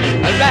walking.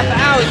 I was back for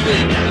hours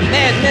with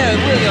Mad Mary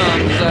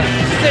Williams.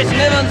 She said she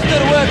never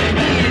understood a word from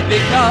me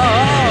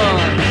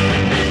because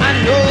I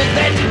know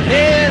that she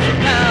cares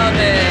about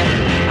me.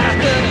 I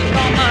couldn't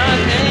call my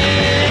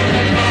name,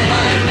 and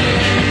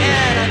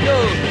I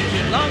know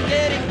she's long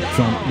getting gone.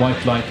 Från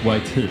White Light,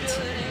 White Heat.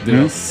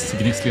 Deras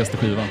gnissligaste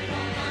skiva.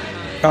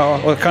 Ja,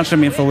 och kanske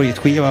min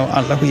favoritskiva av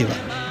alla skivor.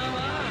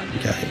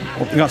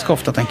 Och ganska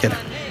ofta tänker jag det.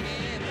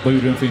 Vad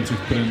gjorde den för intryck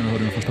på dig när du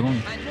hörde den första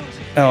gången?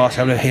 Ja, så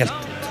jag blev helt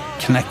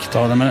knäckt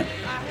av det. Men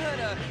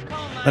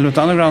Velvet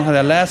Underground hade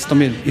jag läst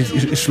om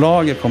i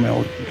slager, kommer jag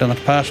ihåg.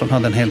 Lennart Persson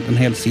hade en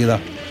hel sida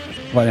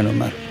varje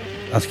nummer.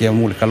 Han skrev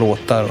om olika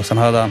låtar och sen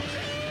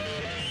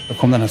då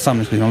kom den här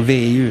samlingsskivan om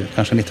VU,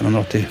 kanske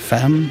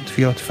 1985,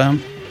 485.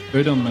 Var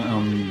det den med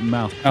en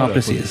mätare? Ja,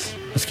 precis.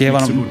 Då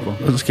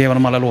skrev han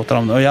om alla låtar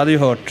om det. Och jag hade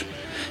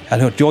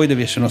hört Joy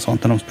Division och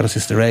sånt när de spelade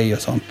Sister Ray och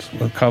sånt.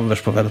 Och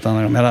covers på Velvet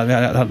Underground. Jag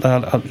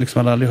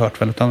hade aldrig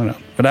hört Velvet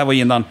Underground. För det här var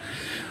innan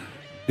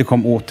det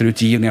kom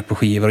återutgivningar på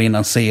skivor och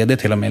innan CD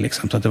till och med.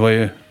 Liksom. Så att det var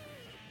ju...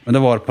 Men det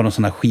var på någon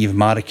sån här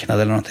skivmarknad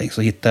eller någonting.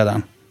 Så hittade jag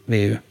den.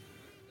 VU.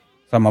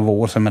 Samma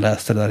vår som jag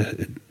läste där i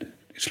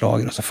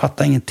slager. Och så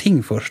fattade jag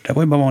ingenting först. Det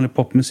var ju bara vanlig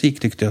popmusik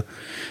tyckte jag.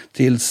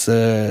 Tills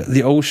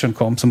The Ocean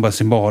kom som bara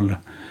symbol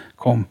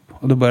kom.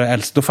 Och då började jag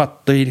älska. Då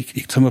fattade jag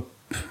liksom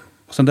upp.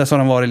 Och sen dess har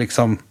den varit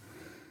liksom...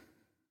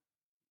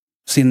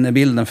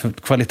 sinnebilden för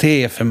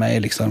kvalitet för mig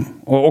liksom.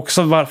 Och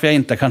också varför jag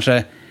inte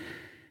kanske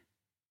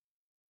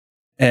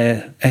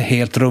är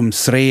helt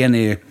rumsren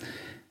i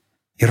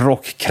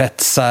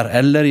rockkretsar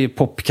eller i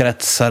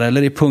popkretsar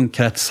eller i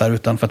punkkretsar,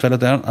 utan för att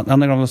väldigt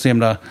andra gånger var så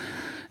himla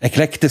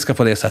eklektiska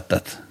på det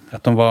sättet.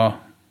 Att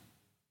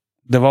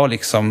det var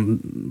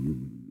liksom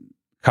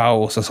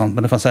kaos och sånt,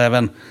 men det fanns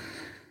även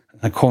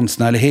en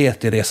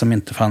konstnärlighet i det som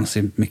inte fanns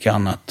i mycket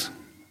annat.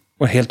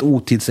 Och helt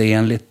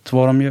otidsenligt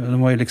var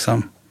de var ju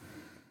liksom...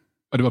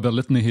 Ja, det var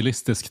väldigt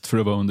nihilistiskt för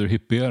att vara under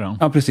hippie-eran.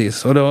 Ja,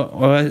 precis. Och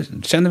jag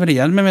känner väl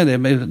igen mig med det.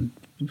 Med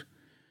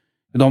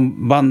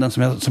de banden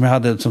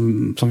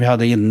som vi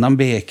hade innan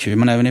BQ,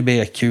 men även i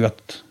BQ,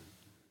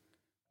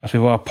 att vi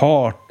var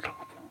apart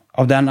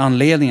av den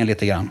anledningen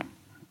lite grann.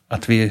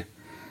 Att vi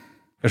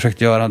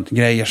försökte göra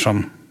grejer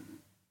som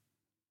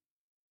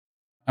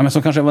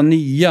kanske var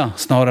nya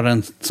snarare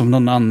än som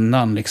någon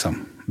annan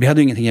liksom. Vi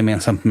hade ju ingenting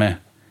gemensamt med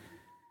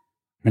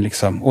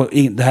liksom, och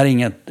det här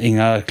är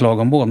inga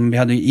klagomål, men vi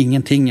hade ju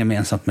ingenting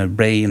gemensamt med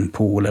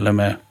Brainpool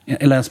eller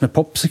ens med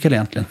Popsicle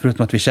egentligen,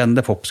 förutom att vi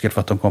kände Popsicle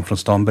för att de kom från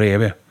stan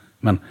bredvid,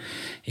 men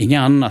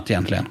inget annat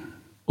egentligen.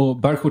 Och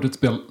Bergkortet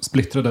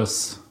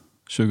splittrades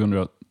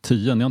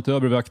 2010. Ni har inte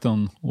övervägt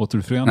en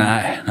återförening?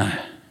 Nej.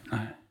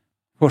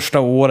 Första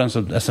åren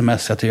så smsade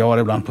jag till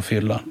Jari ibland på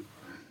fylla.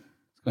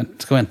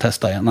 Ska vi inte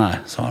testa igen? Nej,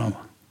 sa han.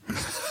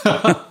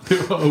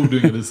 Det var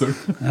ordingavisor.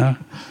 Ja.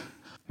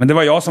 Men det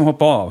var jag som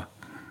hoppade av.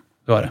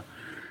 Det var det.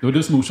 Det var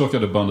du som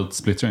orsakade bandets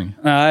splittring?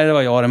 Nej, det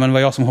var Jari, men det var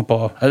jag som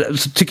hoppade av.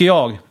 Så tycker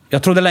jag.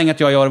 Jag trodde länge att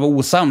jag och Jari var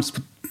osams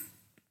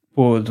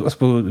vi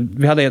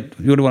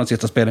gjorde vår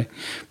sista spelning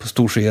på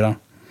Storsyra.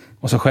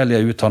 Och så skällde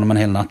jag ut honom en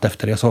hel natt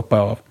efter det, så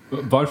hoppade jag av.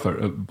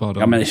 Varför?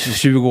 Ja, men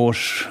 20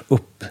 års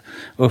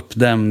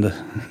uppdämd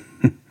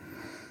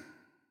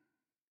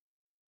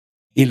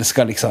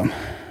ilska liksom.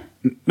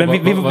 Men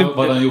vad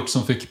hade han gjort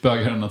som fick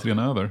bögherren att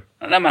rena över?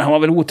 Nej, men han var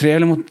väl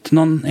otrevlig mot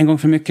någon en gång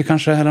för mycket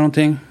kanske, eller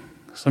någonting.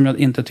 Som jag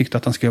inte tyckte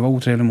att han skulle vara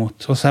otrevlig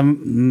mot. Och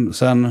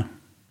sen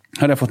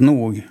hade jag fått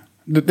nog.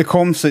 Det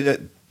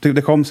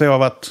kom sig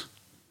av att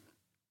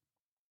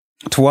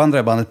 2 andra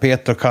i bandet,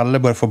 Peter och Kalle,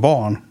 började få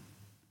barn.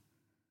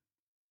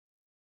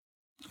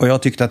 Och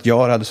jag tyckte att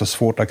jag hade så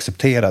svårt att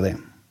acceptera det.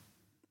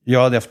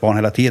 Jag hade haft barn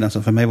hela tiden,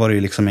 så för mig var det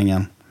ju liksom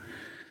ingen...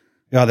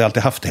 Jag hade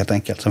alltid haft det helt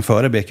enkelt, sen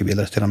före BQ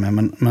bildades till och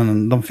med.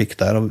 Men de fick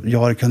där, och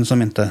jag kunde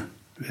som inte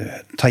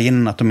ta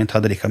in att de inte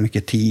hade lika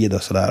mycket tid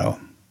och sådär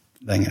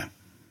längre.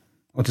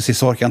 Och till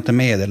sist orkade jag inte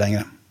med det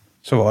längre.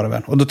 Så var det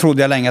väl. Och då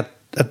trodde jag länge att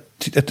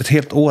ett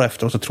helt år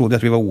efter, och så trodde jag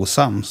att vi var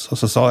osams. Och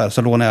så sa jag,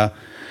 så lånade jag,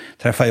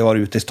 träffade jag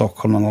ute i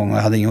Stockholm någon gång, och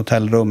jag hade ingen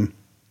hotellrum.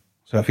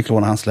 Så jag fick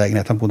låna hans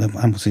lägenhet, han bodde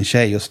hemma hos sin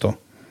tjej just då.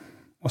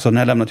 Och så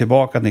när jag lämnade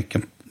tillbaka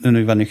nyckeln, när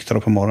vi var nyktra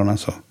på morgonen,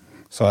 så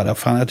sa jag,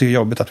 fan jag tycker det är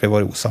jobbigt att vi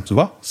var osams.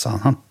 Va? Så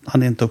han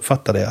hade inte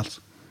uppfattat det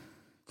alls.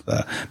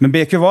 Så, men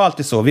BQ var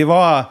alltid så. Vi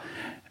var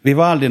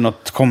aldrig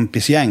något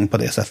kompisgäng på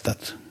det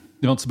sättet.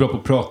 Det var inte så bra på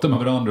att prata med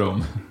varandra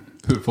om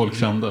hur folk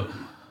kände.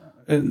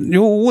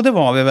 Jo, det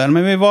var vi väl.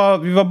 Men vi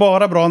var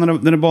bara bra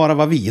när det bara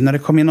var vi. När det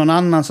kom in någon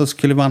annan så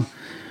skulle man...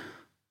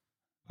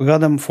 Då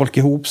hade folk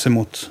ihop sig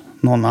mot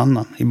någon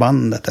annan i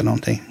bandet eller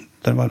någonting.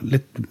 Det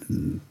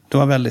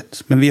var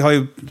väldigt... Men vi har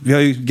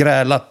ju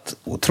grälat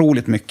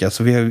otroligt mycket.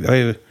 Så vi har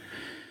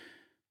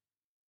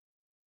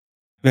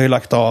ju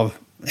lagt av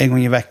en gång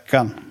i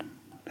veckan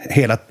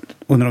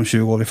under de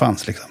 20 år vi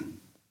fanns liksom.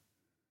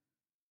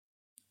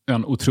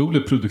 En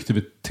otrolig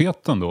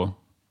produktivitet ändå.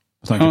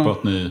 Med tanke på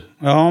att ni...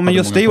 Ja, men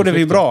just det gjorde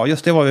vi bra.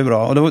 Just det var vi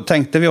bra. Och då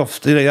tänkte vi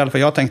ofta, i alla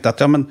fall jag tänkte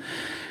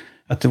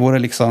att det vore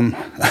liksom,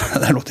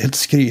 det låter helt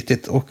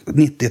skrytigt, och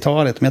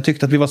 90-talet, men jag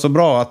tyckte att vi var så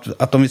bra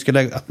att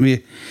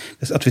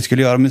vi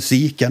skulle göra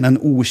musiken en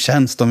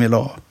otjänst om vi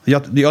la.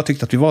 Jag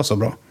tyckte att vi var så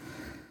bra.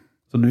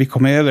 Så vi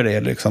kom över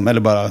det liksom,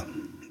 eller bara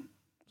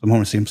som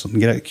Homer Simpson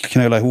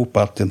knöla ihop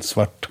allt i en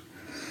svart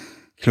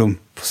klump,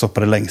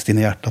 stoppade längst in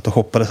i hjärtat och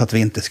hoppades att vi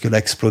inte skulle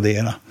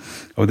explodera.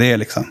 Och det är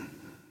liksom...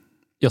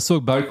 Jag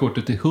såg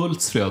Bergkortet i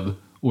Hultsfred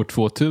år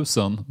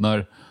 2000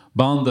 när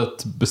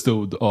bandet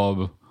bestod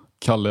av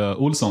Kalle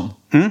Olsson,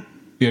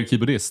 er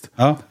keyboardist,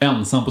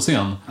 ensam på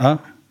scen,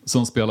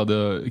 som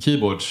spelade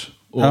keyboards.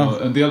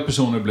 Och en del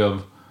personer blev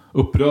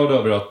upprörda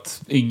över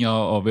att inga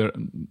av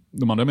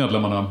de andra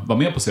medlemmarna var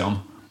med på scen.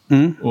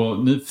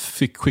 Och ni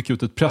fick skicka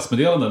ut ett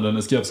pressmeddelande där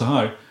ni skrev så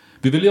här: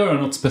 vi vill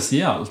göra något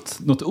speciellt,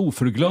 något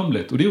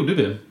oförglömligt, och det gjorde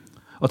vi.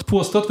 Att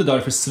påstå att vi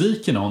därför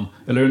sviker någon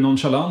eller är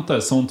nonchalanta är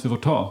sånt vi får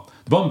ta.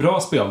 Det var en bra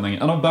spelning,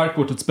 en av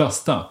Bergkortets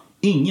bästa.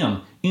 Ingen,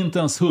 inte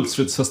ens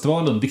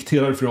Hultsfredsfestivalen,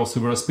 dikterar för oss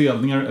hur våra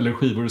spelningar eller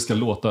skivor ska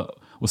låta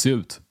och se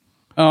ut.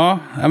 Ja,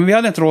 men vi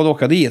hade inte råd att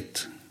åka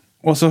dit.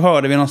 Och så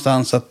hörde vi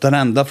någonstans att den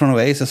enda från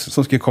Oasis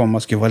som skulle komma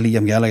skulle vara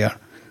Liam Gallagher.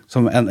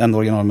 Som en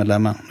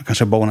originalmedlemmen.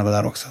 Kanske Bono var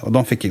där också. Och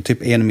de fick typ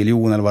 1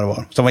 miljon eller vad det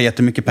var. Så det var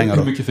jättemycket pengar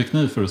då. Hur mycket fick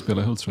ni för att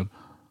spela i Hultsfred?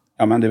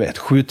 Ja, men du vet,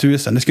 7 000. Det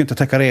skulle inte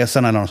täcka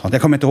resan eller något sånt.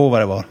 Jag kommer inte ihåg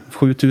vad det var.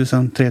 7 000,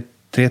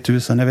 3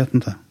 000, jag vet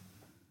inte.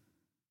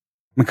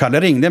 Men Kalle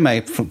ringde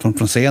mig från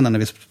scenen när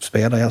vi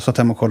spelade. Jag satt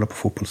hemma och kollade på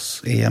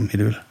fotbolls-EM i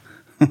Luleå.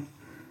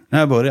 När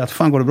jag började,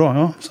 fan går det bra?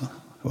 Ja, så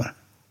var det.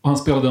 Och han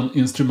spelade en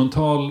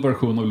instrumental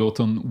version av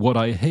låten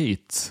What I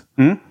Hate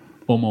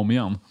om och om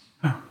igen.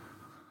 Ja.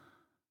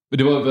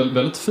 Det var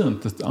väldigt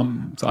fint.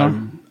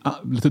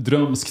 Lite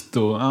drömskt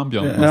och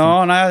ambient.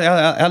 Ja, nej,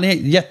 jag hade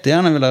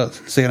jättegärna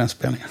velat se den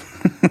spelningen.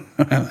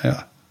 Ja.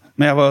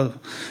 Men jag var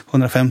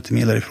 150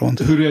 mil ifrån.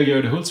 Hur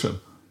reagerade Hultsfred?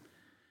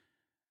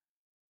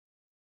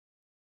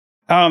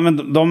 Ja,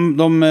 men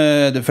de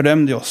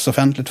fördömde oss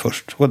offentligt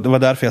först. Och det var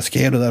därför jag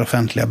skrev det där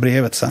offentliga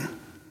brevet sen.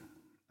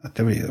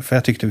 För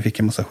jag tyckte vi fick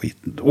en massa skit.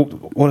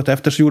 Och året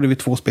efter så gjorde vi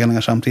 2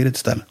 spelningar samtidigt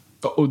istället.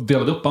 Och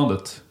delade upp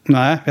bandet?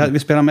 Nej, vi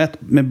spelade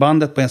med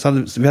bandet på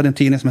en. Vi hade en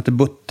tidning som hette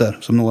Butter,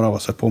 som några av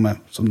oss höll på med.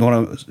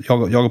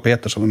 Jag och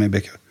Peter som var med i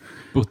BQ.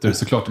 Butter,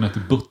 såklart den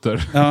hette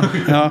Butter.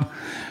 Ja.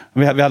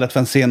 Vi hade ett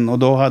fanzine, och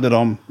då hade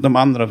de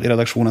andra i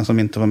redaktionen som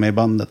inte var med i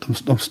bandet,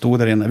 de stod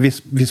där inne.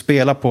 Vi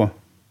spelade på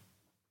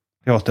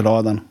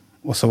Teaterladen,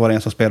 och så var det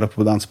en som spelade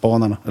på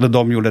dansbanorna. Eller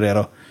de gjorde det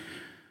då.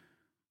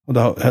 Och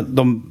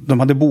de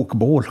hade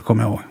bokbål,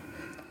 kommer jag ihåg.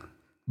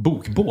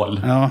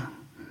 Bokbål? Ja.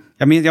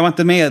 Jag var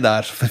inte med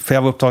där, för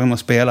jag var upptagen med att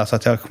spela, så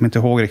att jag kommer inte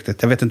ihåg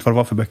riktigt. Jag vet inte vad det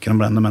var för böcker de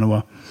brände,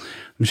 men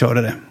de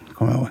körde det,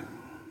 kommer jag ihåg.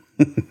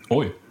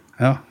 Oj.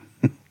 Ja.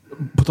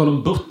 På tal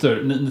om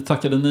Butter, ni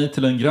tackade nej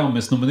till en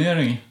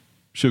Grammis-nominering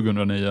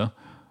 2009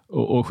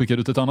 och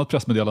skickade ut ett annat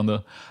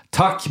pressmeddelande.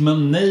 Tack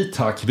men nej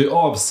tack, vi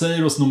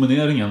avsäger oss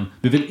nomineringen.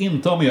 Vi vill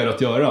inte ha mer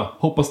att göra.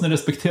 Hoppas ni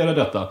respekterar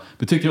detta.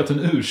 Vi tycker att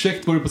en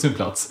ursäkt vore på sin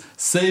plats.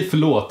 Säg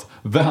förlåt,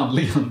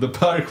 vänligen The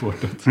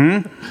Parkwartet.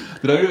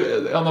 Det där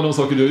är en av de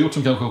saker du har gjort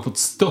som kanske har fått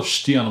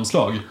störst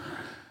genomslag.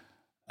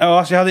 Ja,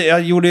 alltså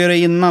jag gjorde ju det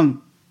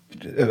innan.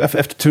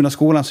 Efter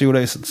Tunaskolan så gjorde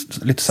jag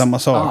lite samma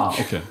sak.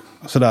 Okay.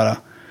 Sådär.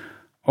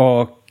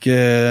 Och...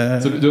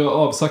 Så du har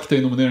avsagt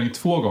dig nominering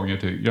 2 gånger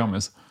till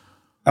Grammis?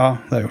 Ja,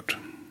 det har jag gjort.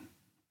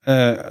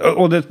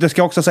 Och det ska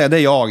jag också säga, det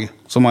är jag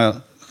som har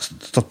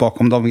stått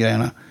bakom de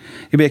grejerna.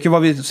 I BQ var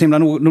vi så himla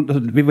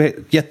vi var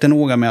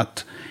jättenoga med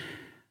att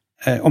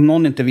om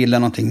någon inte ville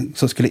någonting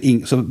så skulle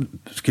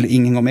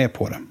ingen gå med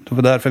på det. Det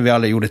var därför vi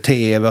aldrig gjorde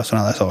tv och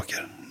sådana där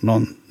saker.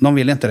 Någon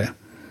ville inte det.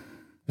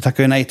 Vi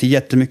tackade ju nej till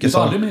jättemycket. Du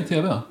var aldrig med i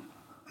tv?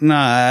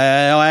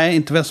 Nej,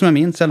 inte väl som jag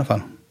minns i alla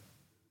fall.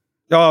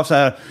 Ja, så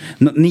här,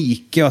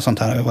 Nike och sånt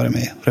här har vi varit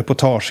med.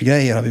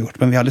 Reportagegrejer har vi gjort.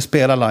 Men vi hade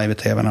spelat live i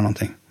tv eller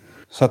någonting.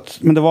 Så att,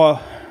 men det var...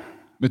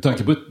 Med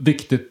tanke på ett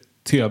viktigt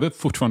tv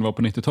fortfarande var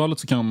på 90-talet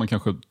så kan man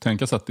kanske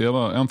tänka sig att det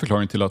var en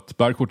förklaring till att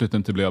Bergkortet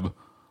inte blev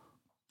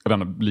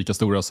lika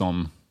stora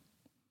som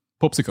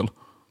Popsicle.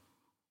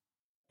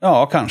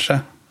 Ja, kanske.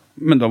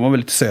 Men de var väl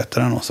lite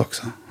sötare än oss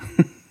också.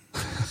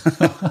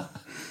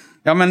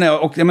 men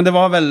det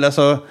var väl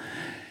alltså...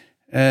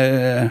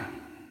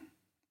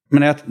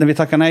 Men när vi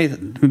tackade nej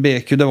med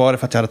BQ, det var det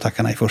för att jag hade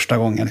tackat nej första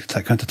gången.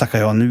 Jag kan inte tacka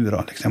ja nu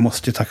då. Jag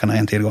måste ju tacka nej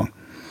en till gång.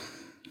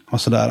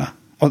 Och sådär.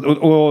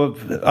 Och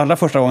allra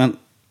första gången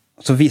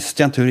så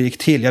visste jag inte hur det gick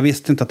till. Jag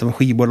visste inte att det var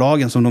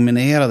skivbolagen som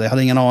nominerade. Jag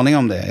hade ingen aning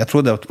om det. Jag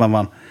trodde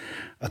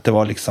att det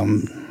var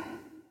liksom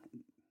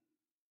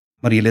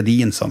Marie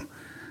Ledin som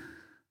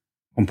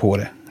kom på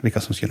det.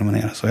 Vilka som skulle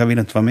nomineras. Så jag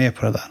ville inte vara med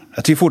på det där.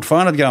 Jag tycker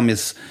fortfarande att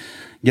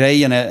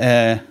Grammis-grejen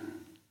är...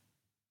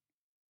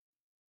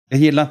 Jag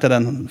gillar inte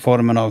den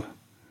formen av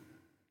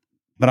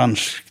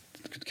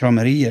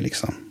branschkramerier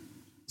liksom.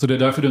 Så det är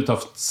därför du inte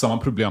haft samma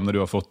problem när du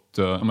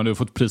har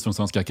fått pris från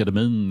Svenska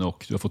Akademin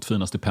och du har fått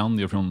fina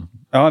stipendier från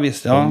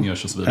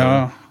Bonniers och så vidare.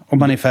 Ja, och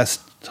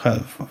Manifest.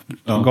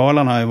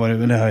 Galan har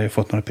jag ju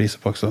fått några priser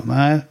på också.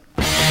 Nej.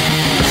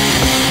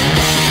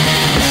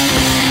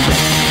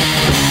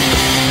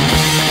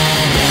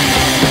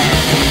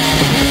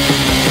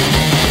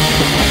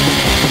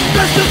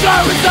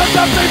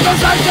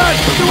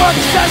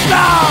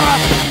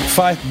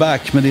 Fight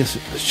Back med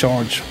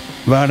Discharge.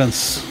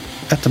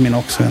 Ett av mina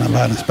också, en av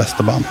världens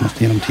bästa band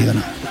genom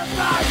tiderna.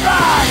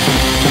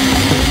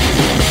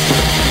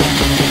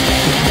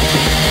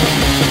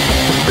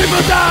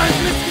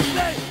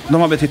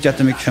 De har betytt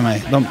jättemycket för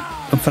mig.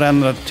 De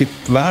förändrar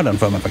typ världen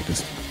för mig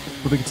faktiskt.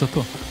 På vilket sätt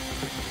då?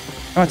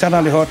 Jag hade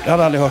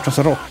aldrig hört något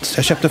så rått.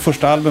 Jag köpte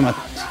första albumet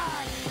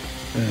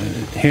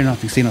Hear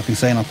Nothing, See Nothing,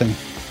 Say Nothing.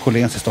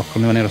 Collens i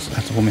Stockholm. Jag var nere och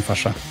hälsade på min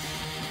farsa.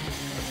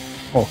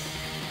 Och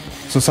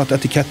så satt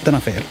etiketterna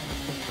fel.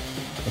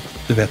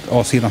 Du vet,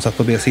 A-sidan satt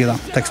på B-sidan.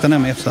 Texten är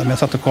med, men jag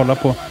satt och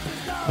kollade på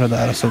det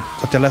där. Så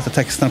att jag läste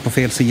texten på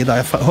fel sida.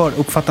 Jag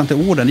uppfattade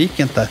inte orden, det gick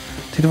inte. Jag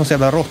tyckte det var så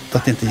jävla rått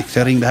att det inte gick. Så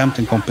jag ringde hem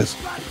till en kompis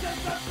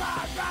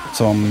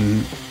som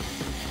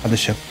hade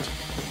köpt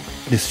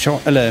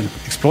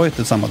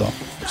Exploited samma dag.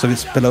 Så vi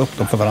spelade upp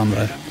dem för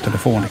varandra i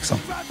telefon liksom.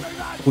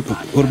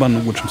 Urban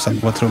Nord som sen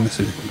var trummis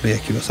i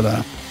BQ och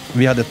sådär.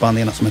 Vi hade ett band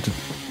innan som hette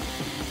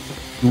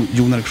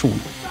Jon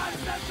Erektion.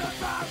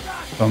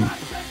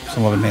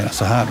 Som var väl mer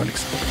så här då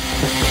liksom.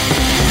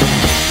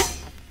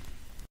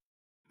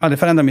 Ja, det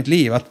förändrade mitt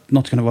liv att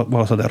något kunde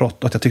vara så där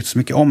rått och att jag tyckte så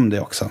mycket om det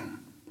också.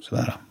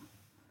 Sådär.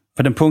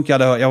 För den punk jag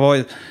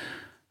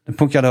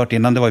hade hört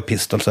innan, det var ju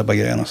Pistols, Ebba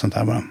Grön och sånt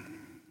där bara.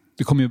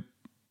 Det kom ju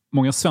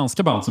många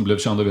svenska band som blev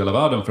kända över hela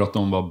världen för att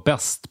de var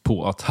bäst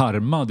på att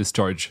härma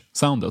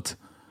Discharge-soundet.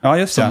 Ja,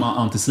 just det. Som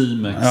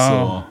Anticimex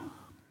och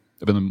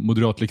jag vet inte,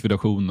 Moderat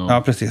likvidation. Och...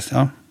 Ja, precis.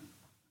 Ja.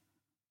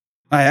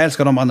 Nej, jag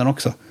älskar de banden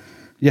också.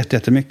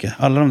 Jättemycket.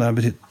 Alla de där har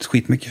betytt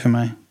skitmycket för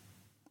mig.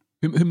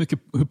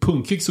 Hur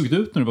punkig såg det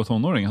ut när du var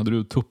tonåring? Hade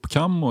du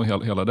tuppkam och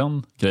hela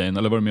den grejen?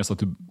 Eller var det mer så att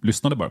du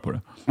lyssnade bara på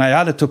det? Nej, jag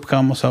hade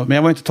tuppkam och så. Men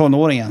jag var inte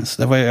tonåring ens.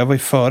 Jag var ju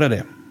före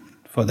det.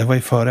 Det var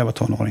ju före jag var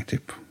tonåring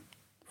typ.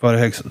 Före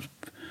högstadiet.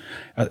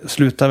 Jag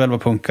slutade väl vara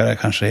punkare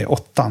kanske i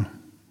 8.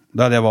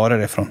 Då hade jag varit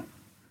det från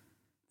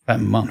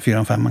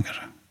 4-5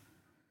 kanske.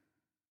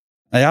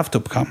 Jag har haft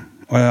tuppkam.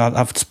 Och jag har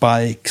haft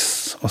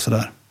spikes och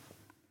sådär.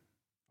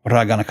 Och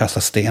raggarna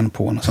kastade sten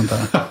på en och sånt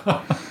där.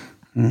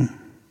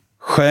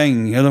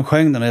 De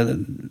sjöng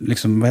den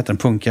liksom, vad heter den,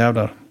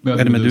 punkjävlar.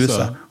 Eller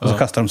Medusa. Och så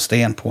kastade de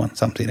sten på en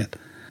samtidigt.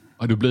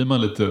 Ja, då blir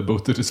man lite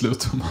boter till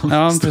slut.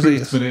 Ja,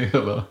 precis. Med det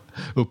hela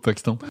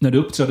uppväxten. När du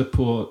uppträdde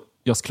på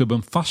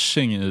jazzklubben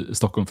Fasching i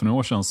Stockholm för några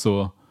år sedan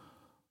så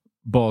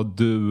bad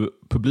du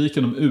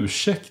publiken om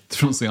ursäkt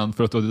från scen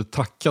för att du hade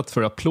tackat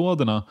för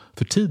applåderna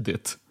för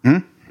tidigt.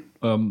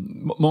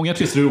 Många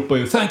artister ropar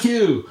ju thank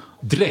you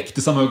direkt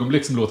i samma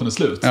ögonblick som låten är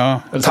slut.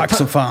 Ja, eller tack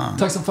som fan.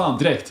 Tack som fan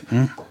direkt.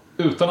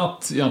 Utan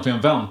att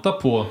egentligen vänta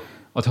på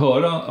att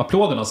höra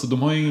applåderna, så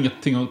de har ju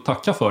ingenting att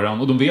tacka för än.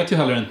 Och de vet ju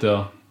heller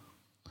inte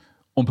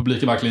om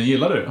publiken verkligen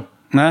gillar det.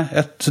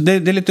 Nej, så det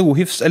är lite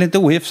inte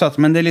ohyfsat,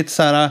 men det är lite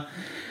så här,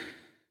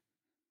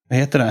 vad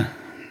heter det?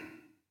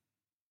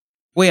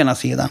 Å ena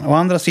sidan. Å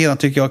andra sidan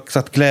tycker jag också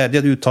att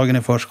glädje uttagen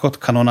i förskott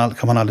kan man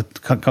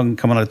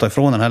aldrig ta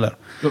ifrån den heller.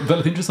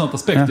 Väldigt intressant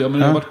aspekt. Jag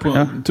har varit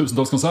på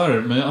tusentals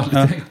konserter, men jag har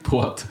aldrig tänkt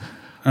på att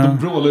de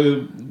vrålar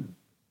ju...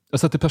 Jag har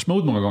sett det Depeche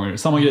Mode många gånger.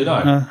 Samma grej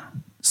där.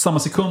 Samma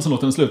sekund som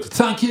låter den slut.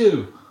 Thank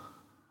you!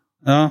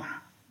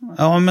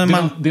 Ja,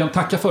 men det han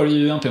tackar för är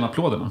ju egentligen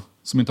applåderna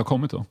som inte har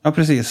kommit då. Ja,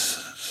 precis.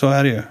 Så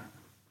är det ju.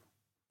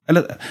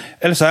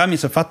 Eller så är jag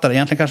missuppfattad.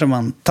 Egentligen kanske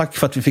man, tack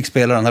för att vi fick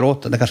spela den här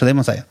åt. Det är kanske det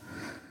man säger.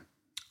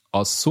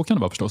 Ja, så kan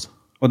det vara förstås.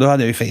 Och då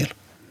hade jag ju fel.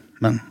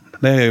 Men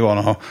det är jag ju van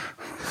att ha.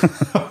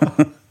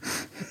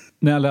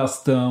 När jag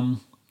läste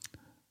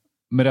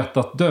Med rätt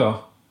att dö,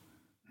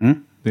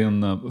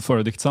 din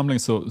förediktsamling,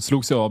 så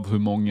slogs jag av hur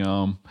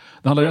många...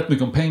 Det handlar rätt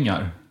mycket om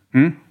pengar.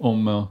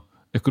 Om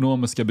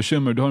ekonomiska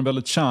bekymmer. Du har en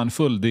väldigt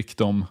kärnfull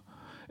dikt om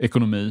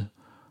ekonomi.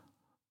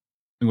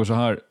 Den går så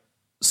här.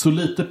 Så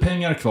lite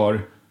pengar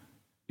kvar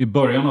i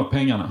början av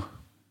pengarna.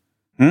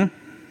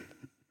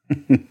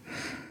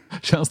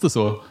 Känns det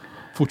så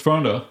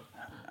fortfarande?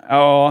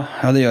 Ja,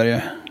 det gör det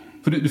ju.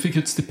 För du fick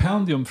ju ett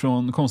stipendium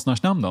från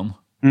Konstnärsnämnden.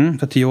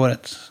 För 10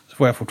 året. Så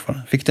får jag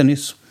fortfarande. Fick det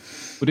nyss.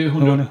 Och det är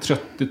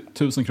 130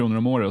 000 kronor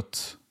om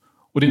året.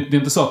 Och det är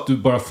inte så att du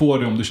bara får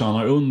det om du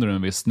tjänar under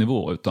en viss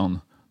nivå, utan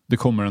det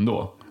kommer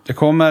ändå.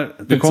 Det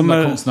är inte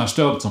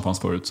konstnärsstödet som fanns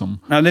förut.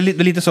 Ja, det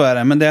är lite så är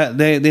det. Men det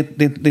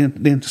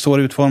är inte så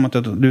det är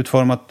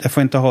utformat. Jag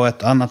får inte ha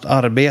ett annat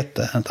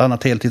arbete, ett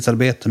annat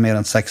heltidsarbete mer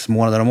än 6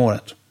 månader om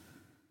året.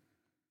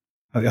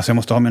 Alltså jag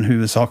måste ha min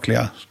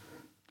huvudsakliga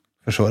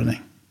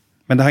försörjning.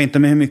 Men det har inte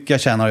med hur mycket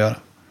jag tjänar att göra.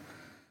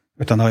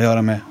 Utan det har att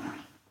göra med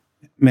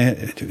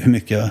hur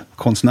mycket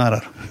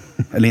konstnärer.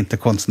 Eller inte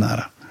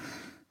konstnärer.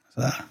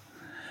 Sådär.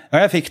 Ja,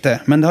 jag fick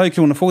det. Men det har ju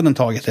Kronofogden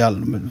tagit i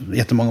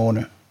jättemånga år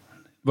nu.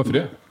 Varför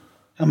det?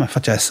 Ja, men för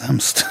att jag är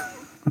sämst.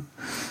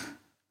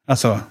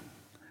 Alltså.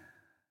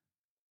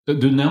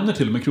 Du nämner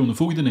till och med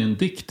Kronofogden i en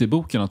dikt i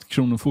boken. Att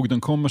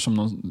Kronofogden kommer som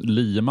någon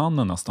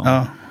liemannen nästan.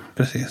 Ja,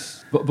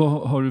 precis.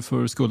 Vad har du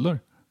för skulder?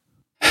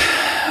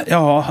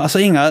 Ja, alltså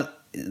inga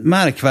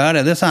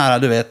märkvärde. Det är så här,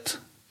 du vet.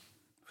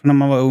 När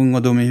man var ung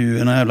och dum i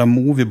huvudet. En jävla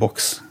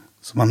moviebox.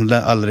 Som man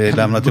aldrig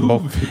lämnade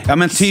tillbaka. Ja,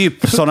 men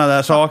typ sådana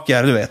där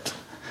saker, du vet.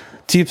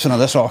 Typ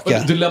sådana där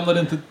saker. Du lämnade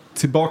inte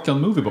tillbaka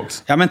en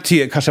moviebox? Ja, men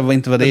kanske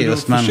inte var det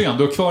just. Men du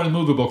har kvar en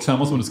moviebox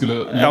hemma som du skulle...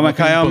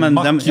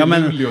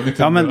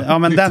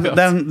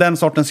 Den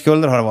sortens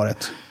skulder har det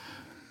varit.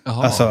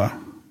 Jaha. Alltså,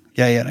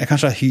 jag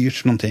kanske har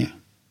hyrt någonting.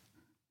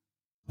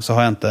 Och så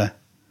har jag inte...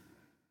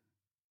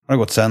 Har det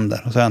gått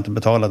sönder. Och så har jag inte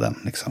betalat den,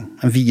 liksom.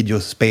 En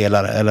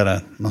videospelare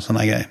eller någon sån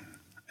här grej.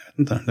 Jag vet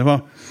inte. Det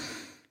var...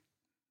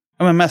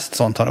 Ja, men mest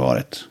sånt har det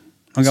varit.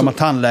 Någon gammal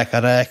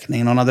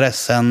tandläkarräkning, någon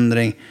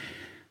adressändring.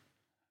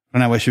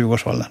 När jag var i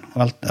 20-årsåldern.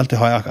 Och allt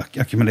har jag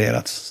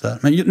ackumulerat. Så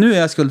men nu är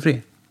jag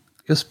skuldfri.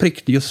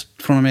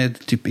 Just från och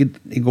med typ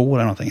igår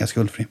eller någonting. Jag är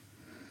skuldfri.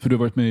 För du har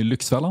varit med i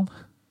Lyxfällan?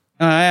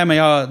 Nej, men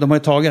de har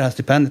ju tagit det här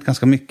stipendiet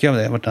ganska mycket av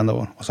det vartenda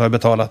år. Och så har jag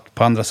betalat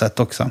på andra sätt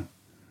också.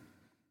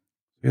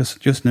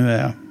 Just nu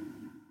är jag...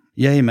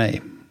 Yay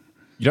mig.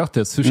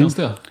 Grattis, hur känns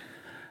det?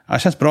 Ja, det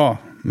känns bra.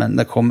 Men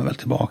det kommer väl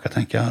tillbaka,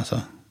 tänker jag. Alltså.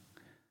 Det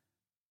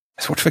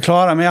är svårt att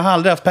förklara, men jag har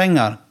aldrig haft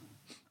pengar.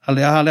 Jag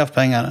har aldrig haft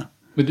pengar.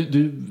 Men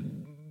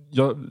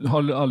jag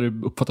har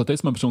aldrig uppfattat dig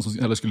som en person som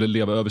heller skulle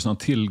leva över sina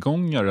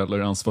tillgångar eller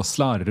ens vara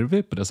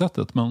slarvig på det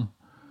sättet. Men...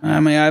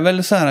 Nej, men jag är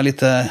väl så här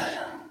lite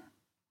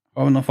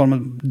av någon form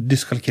av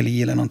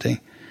dyskalkyli eller någonting.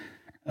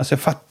 Alltså jag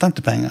fattar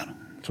inte pengar,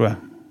 tror jag.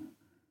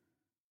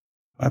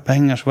 Har jag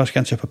pengar så varför ska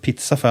jag inte köpa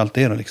pizza för allt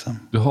det då, liksom?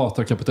 Du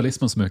hatar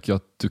kapitalismen så mycket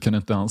att du kan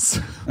inte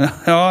ens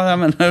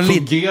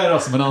fungera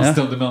som en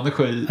anställd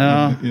människa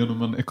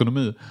genom en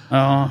ekonomi.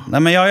 Ja,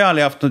 nej, men jag har ju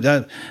aldrig haft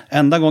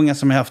enda gången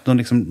som jag haft någon,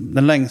 liksom,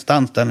 den längsta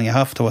anställning jag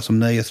haft var som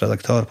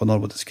nöjesredaktör på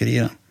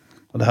Norrbottenskuriren.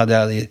 Och det hade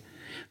jag i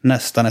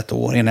nästan ett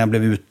år innan jag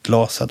blev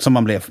utlasad som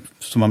man blir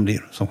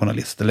som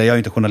journalist. Eller jag är ju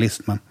inte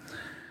journalist, men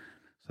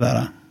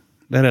sådär.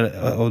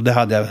 Och det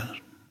hade jag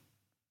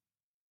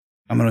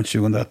runt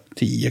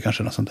 2010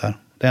 kanske något sånt där.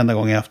 Det enda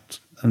gången jag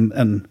haft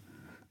en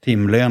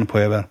timlön på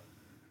över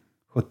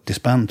 70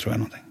 spänn, tror jag.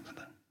 Någonting.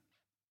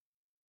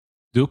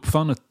 Du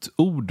uppfann ett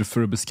ord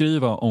för att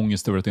beskriva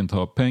ångest över att inte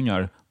ha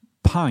pengar.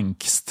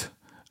 Pankst.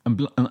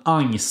 En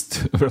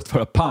angst över att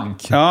vara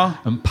pank. Ja.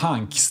 En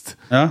pankst.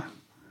 Ja,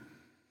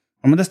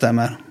 men det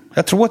stämmer.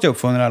 Jag tror att jag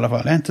uppfann det i alla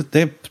fall.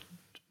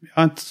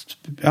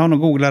 Jag har nog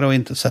googlat och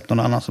inte sett någon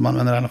annan som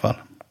använder det i alla fall.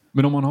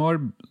 Men om man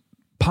har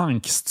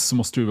pankst så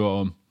måste det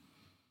vara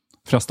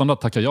frestande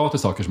att tacka ja till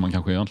saker som man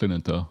kanske egentligen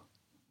inte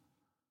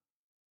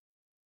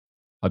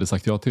hade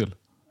sagt ja till.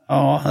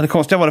 Ja, det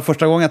konstiga var det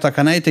första gången jag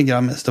tackade nej till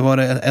Grammis. Det var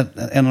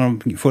en av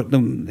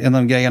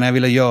de grejerna jag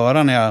ville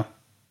göra när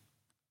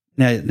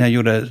jag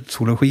gjorde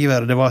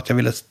soloskivor. Det var att jag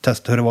ville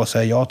testa hur det var att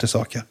säga ja till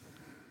saker.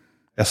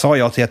 Jag sa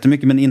ja till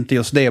jättemycket, men inte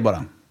just det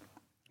bara.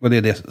 Och det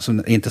är det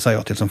som inte sa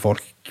jag till som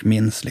folk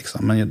minns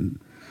liksom. Men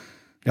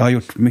jag har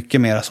gjort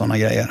mycket mer sådana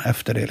grejer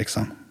efter det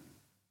liksom.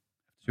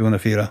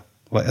 2004.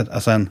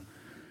 Alltså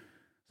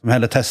som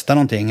hellre testa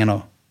någonting än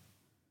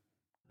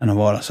att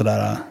vara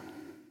sådär,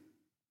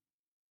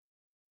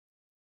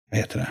 vad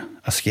heter det,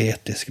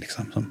 asketisk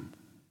liksom.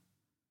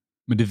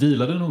 Men det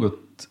vilade något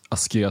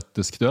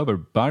asketiskt över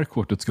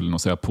Bergkvartet skulle jag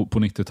nog säga på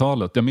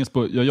 90-talet.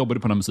 Jag jobbade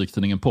på den här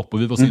musiktidningen Pop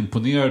och vi var så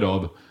imponerade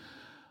av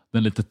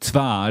den lite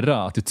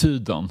tvära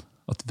attityden.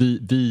 Att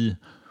vi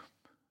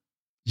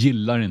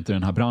gillar inte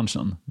den här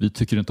branschen. Vi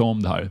tycker inte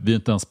om det här. Vi är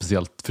inte ens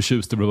speciellt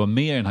förtjusta att vara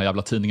med i den här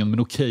jävla tidningen, men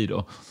okej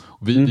då.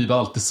 Och vi var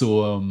alltid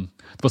så...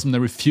 Det var som när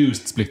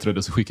Refused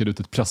splittrades och skickade ut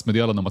ett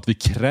pressmeddelande om att vi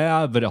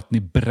kräver att ni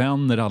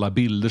bränner alla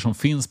bilder som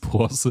finns på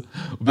oss. Och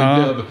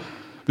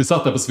vi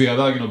satt där på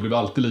Sveavägen och blev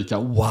alltid lika,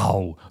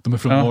 wow, de är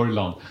från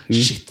Norrland.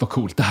 Shit vad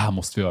coolt, det här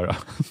måste vi göra.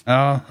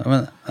 Det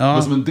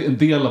var som en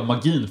del av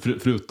magin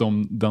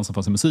förutom den som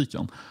fanns i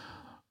musiken.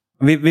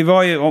 Vi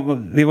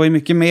var ju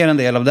mycket mer en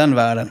del av den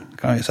världen,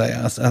 kan jag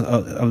säga. Alltså,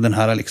 av den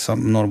här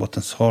liksom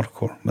Norrbottens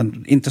hardcore.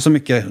 Men inte så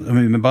mycket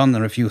med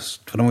banden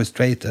Refused, för de var ju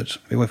straight edge.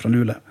 Vi var ju från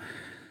Luleå.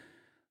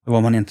 Då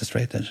var man inte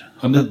straight edge.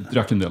 Ja, ni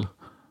drack en del.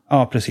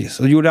 Ja, precis.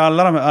 Och gjorde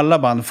alla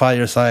band,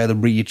 Fireside och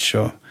Breach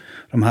och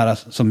de här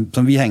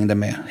som vi hängde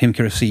med. Him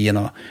Kerosene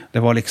och det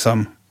var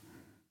liksom...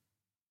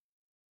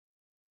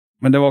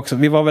 Men det var också,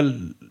 vi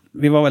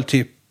var väl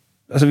typ...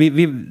 Alltså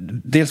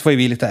dels var ju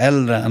vi lite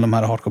äldre än de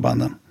här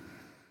hardcore-banden.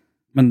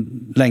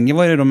 Men länge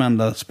var det de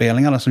enda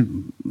spelningarna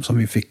som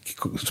vi fick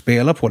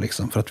spela på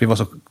liksom. För att vi var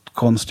så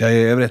konstiga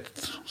i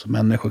övrigt som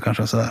människor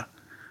kanske sådär.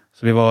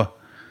 Så vi var...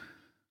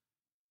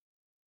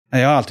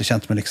 Jag har alltid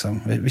känt mig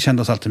liksom... Vi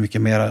kände oss alltid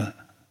mycket mer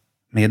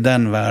med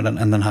den världen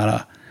än den här...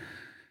 Vad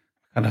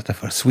kallas det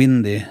för?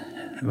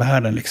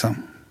 Swindy-världen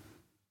liksom.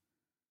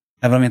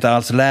 Även om vi inte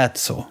alls lät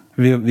så.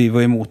 Vi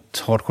var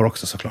emot hardcore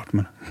också såklart.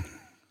 Men...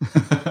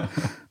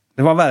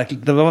 Det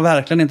var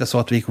verkligen inte så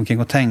att vi gick omkring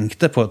och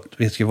tänkte på att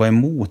vi skulle vara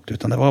emot,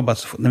 utan det var bara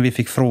så, när vi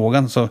fick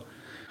frågan så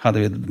hade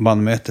vi ett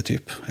bandmöte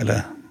typ,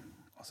 eller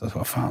och så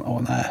sa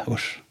fan, nej,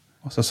 usch.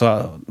 Och så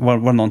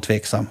var någon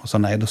tveksam och så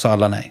nej, då sa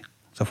alla nej.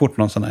 Så fort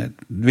någon sa nej.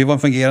 Vi var en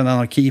fungerande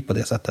anarki på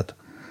det sättet.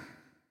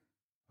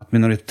 Att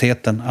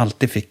minoriteten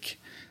alltid fick,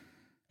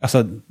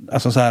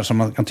 alltså så här som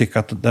man kan tycka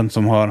att den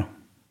som har,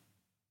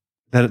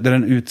 det är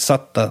den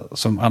utsatta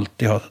som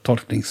alltid har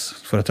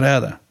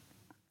tolkningsföreträde.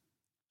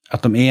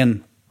 Att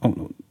om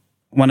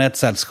man är ett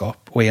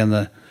sällskap och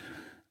är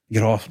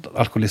gravt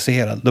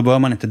alkoholiserad, då bör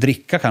man inte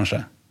dricka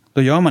kanske.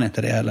 Då gör man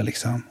inte det heller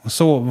liksom. Och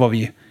så var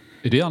vi...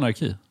 Är det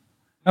anarki?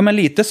 Ja, men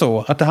lite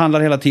så. Att det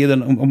handlar hela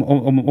tiden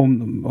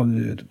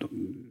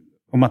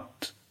om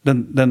att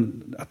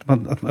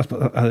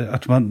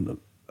att man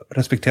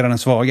respekterar den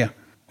svage.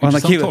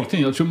 Intressant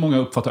tolkning. Jag tror många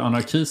uppfattar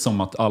anarki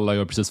som att alla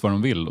gör precis vad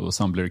de vill och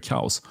sen blir det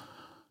kaos.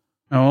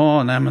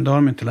 Ja, nej, men då har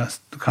de inte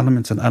läst. Då kan de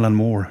inte säga Alan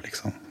Moore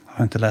liksom. Jag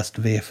har inte läst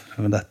V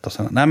för detta och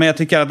sådär. Nej, men jag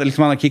tycker att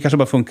liksom anarki kanske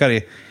bara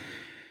funkar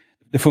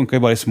det funkar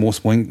ju bara i små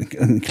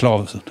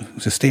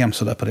enklavsystem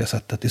sådär på det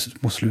sättet. I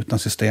små slutna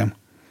system.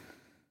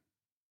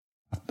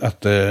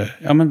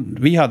 Ja, men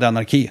vi hade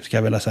anarki, ska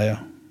jag vilja säga.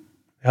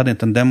 Vi hade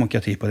inte en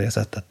demokrati på det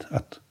sättet.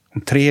 Att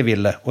om 3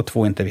 ville och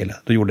 2 inte ville,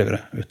 då gjorde vi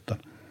det utan.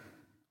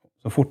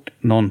 Så fort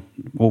någon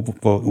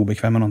var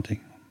obekväm med någonting.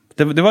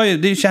 Det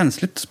är ju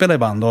känsligt att spela i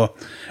band och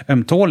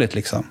ömtåligt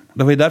liksom.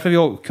 Det var ju därför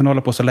vi kunde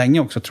hålla på så länge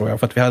också, tror jag.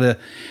 För att vi hade,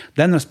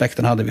 den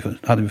respekten hade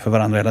vi för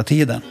varandra hela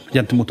tiden.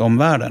 Gentemot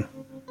omvärlden.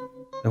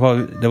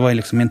 Det var ju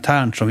liksom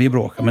internt som vi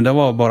bråkade. Men det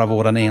var bara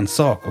våran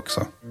ensak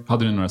också.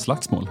 Hade ni några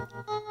slagsmål?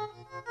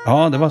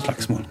 Ja, det var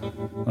slagsmål.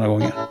 Några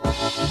gånger.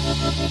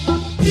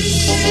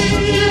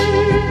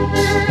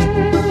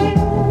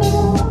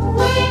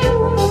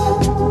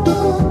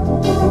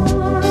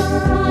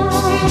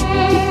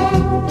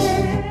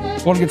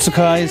 Olgit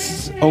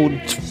Sokais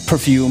Old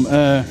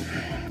Perfume.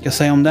 Jag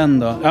säger om den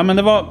då. Ja, men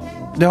det har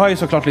jag ju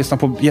såklart lyssnat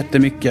på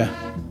jättemycket.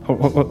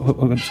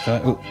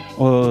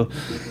 Och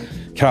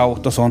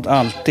kraut och sånt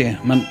alltid.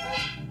 Men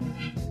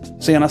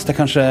senaste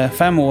kanske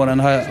 5 åren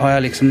har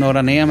jag liksom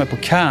nördat ner mig på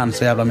Can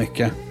så jävla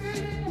mycket.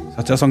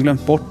 Så att jag har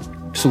glömt bort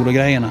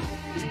sologrejerna.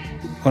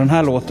 Och den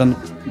här låten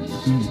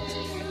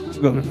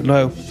la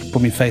jag upp på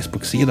min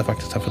Facebook-sida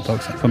faktiskt här för ett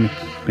tag sedan.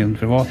 På min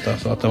privata.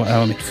 Så att det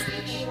var mitt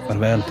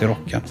farväl till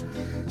rocken.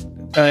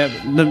 Det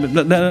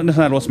är en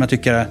sån här låt som jag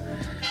tycker är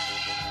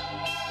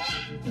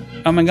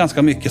men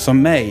ganska mycket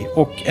som mig.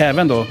 Och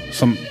även då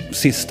som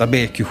sista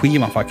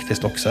BQ-skivan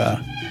faktiskt också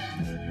är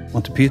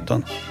Monty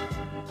Python.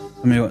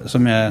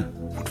 Som jag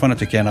fortfarande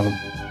tycker är en av,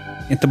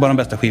 inte bara de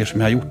bästa skivor som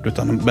jag har gjort,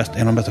 utan en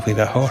av de bästa skivor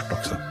jag har hört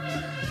också.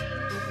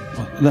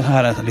 Och den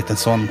här är en liten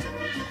sån,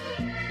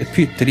 ett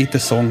pyttelite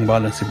sång bara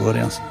alldeles i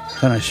början.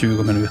 Den är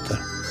 20 minuter.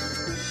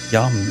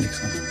 Jam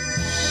liksom.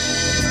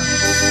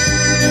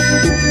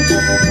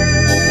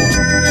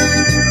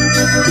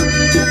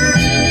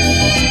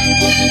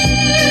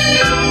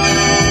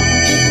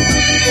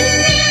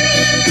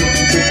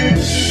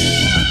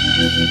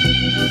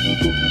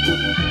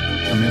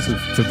 Jag är så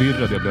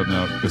förvirrad jag blev när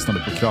jag lyssnade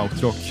på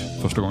Krautrock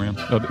första gången.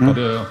 Jag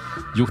hade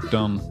gjort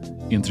en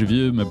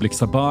intervju med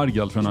Blixar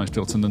Bargeld från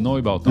Einstürzen den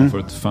Neubauten för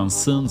ett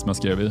fanzine som jag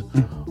skrev i.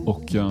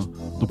 Och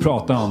då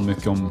pratade han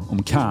mycket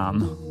om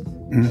Can.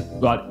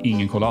 Jag hade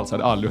ingen koll alls. Jag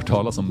hade aldrig hört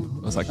talas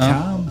om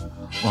Can.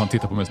 Och han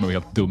tittade på mig som jag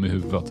var helt dum i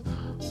huvudet.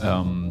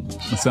 Men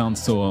sen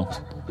så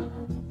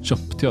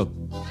köpte jag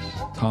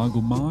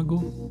Tago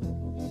Mago.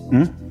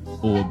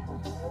 Och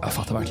jag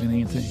fattar verkligen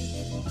ingenting.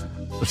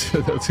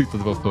 Jag tyckte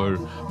att det var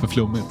för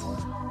flummigt.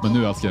 Men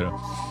nu älskar jag det.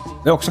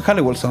 Det är också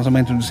Kalle Olsson som har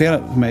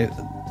introducerat mig.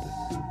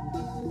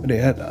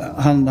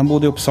 Han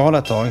bodde i Uppsala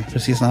ett tag.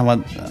 Precis när han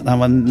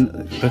var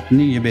rätt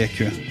ny i BQ.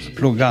 Så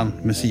pluggade han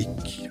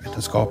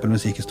musikvetenskap eller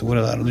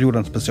musikhistoria där. Och då gjorde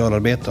han ett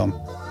specialarbete om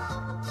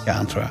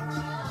Can, tror jag.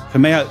 För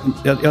mig,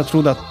 jag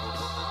trodde att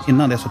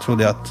innan det så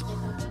trodde jag att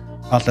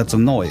allt lät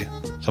som Noi,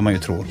 som man ju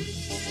tror.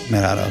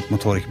 Med det här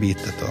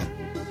motorikbitet och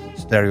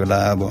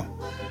Stereolab och...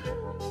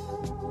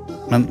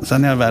 Men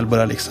sen när jag väl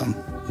började liksom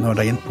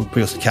nörda in på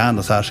just Can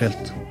och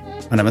särskilt.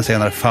 Men även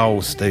senare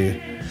Faust är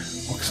ju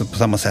också på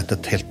samma sätt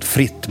ett helt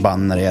fritt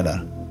band när det är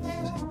där.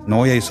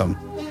 Noi är ju som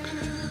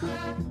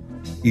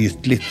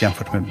ytligt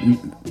jämfört med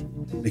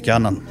mycket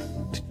annan.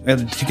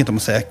 Jag tycker inte om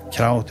att säga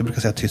kraut, jag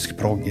brukar säga tysk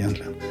progg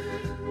egentligen.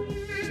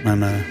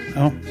 Men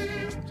ja.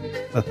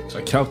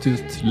 Kraut är ju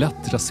ett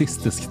lätt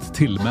rasistiskt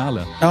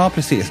tillmäle. Ja,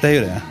 precis, det är ju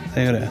det.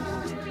 Det är ju det.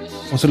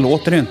 Och så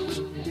låter det inte.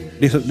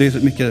 Det är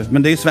så mycket,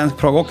 men det är ju svensk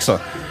progg också.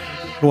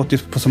 Det låter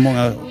ju på så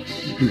många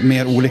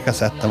mer olika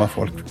sätt än vad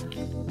folk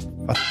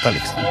fattar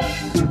liksom.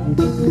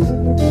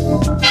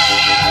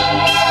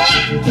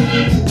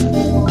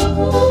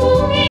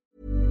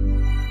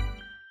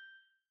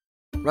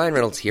 Ryan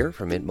Reynolds here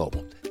from Mint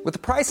Mobile. With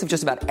the price of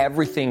just about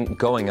everything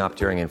going up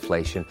during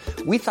inflation,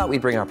 we thought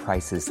we'd bring our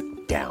prices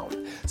down.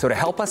 So to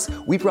help us,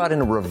 we brought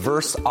in a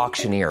reverse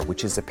auctioneer,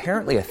 which is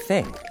apparently a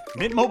thing.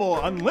 Mint Mobile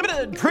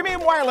Unlimited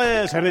Premium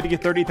Wireless. How to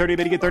get 30, 30,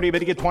 bit to get 30, bit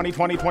to get 20,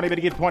 20, 20, bit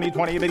to get 20,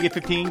 20, bit to get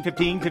 15,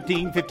 15,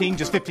 15, 15,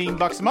 just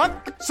 $15 a month?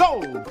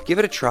 Sold! Give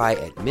it a try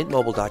at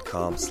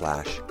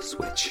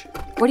mintmobile.com/switch.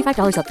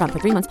 $45 up front for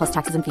 3 months plus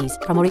taxes and fees.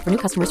 Promo rate for new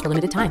customers for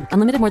limited time.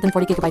 Unlimited more than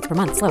 40 gigabytes per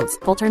month. Slows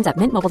full terms at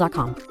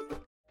mintmobile.com.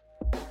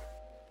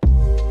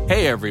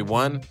 Hey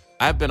everyone,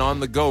 I've been on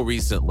the go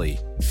recently.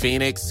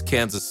 Phoenix,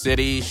 Kansas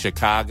City,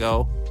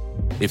 Chicago.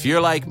 If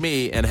you're like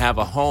me and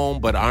have a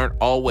home but aren't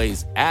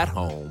always at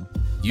home,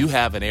 you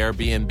have an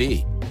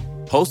Airbnb.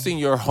 Hosting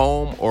your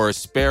home or a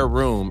spare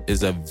room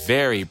is a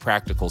very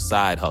practical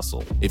side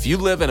hustle. If you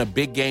live in a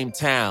big game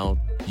town,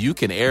 you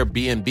can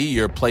Airbnb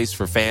your place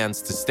for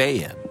fans to stay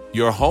in.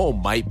 Your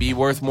home might be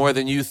worth more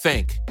than you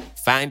think.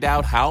 Find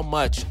out how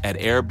much at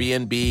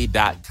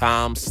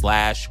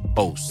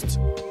airbnb.com/host.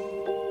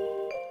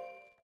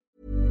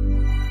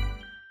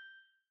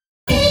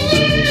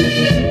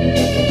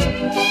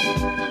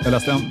 Jag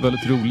läste en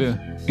väldigt rolig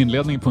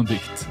inledning på en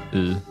dikt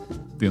i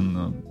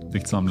din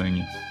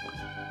diktsamling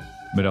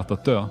Med rätt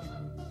att dö.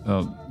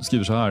 Du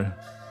skriver så här: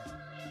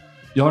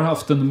 jag har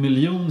haft 1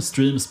 miljon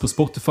streams på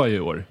Spotify i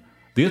år.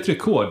 Det är ett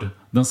rekord.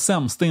 Den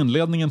sämsta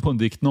inledningen på en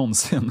dikt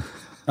någonsin.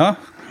 Ja,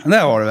 det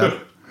har du väl.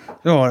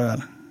 Det har du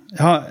väl.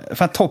 Jag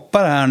får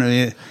toppa det här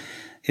nu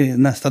i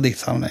nästa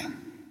diktsamling.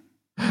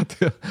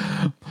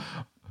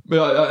 Men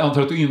jag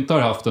antar att du inte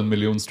har haft 1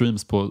 miljon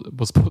streams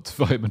på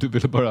Spotify, men du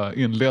ville bara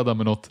inleda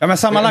med något. Ja, men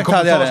sammanlagt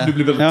hade jag det. Du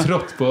blev väldigt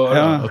trött på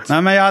att...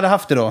 Nej, men jag hade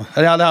haft det då.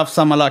 Jag hade haft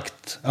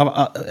sammanlagt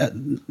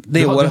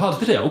det året. Du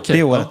hade det? Okay.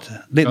 Det året.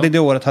 Det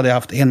året hade jag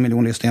haft 1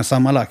 miljon lyssningar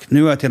sammanlagt.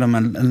 Nu har jag till och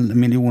med en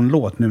miljon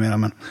låt numera,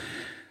 men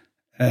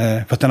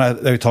för att den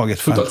har ju tagit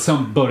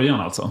sen början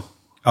alltså?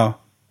 Ja,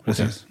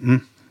 precis. Okay.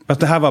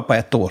 Fast det här var på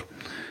 1 år.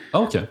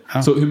 Okej.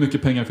 Ja. Så hur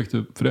mycket pengar fick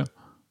du för det?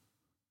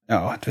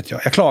 Ja, det vet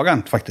jag. Jag klagar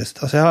inte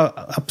faktiskt. Alltså, jag har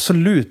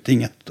absolut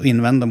inget att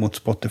invända mot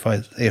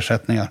Spotifys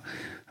ersättningar.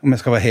 Om jag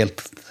ska vara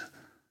helt...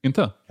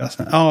 Inte?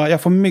 Ja,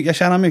 jag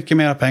tjänar mycket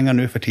mer pengar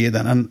nu för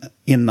tiden än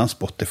innan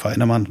Spotify.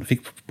 När man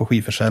fick på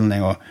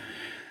skivförsäljning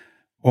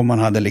och man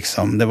hade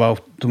liksom... Det var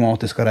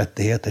automatiska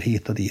rättigheter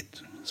hit och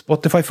dit.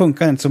 Spotify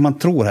funkar inte som man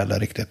tror heller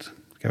riktigt, ska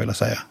jag vilja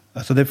säga.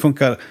 Alltså det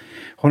funkar...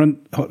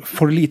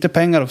 Får du lite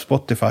pengar av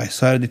Spotify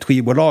så är det ditt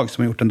skivbolag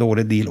som har gjort en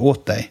dålig deal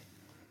åt dig.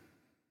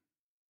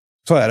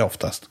 Så är det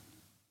oftast.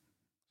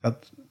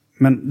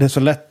 Men det är så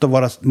lätt att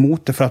vara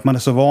mot det för att man är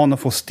så van att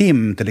få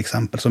STIM till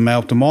exempel, som är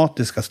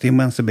automatiska, STIM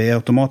och NCB,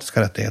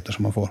 automatiska rättigheter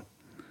som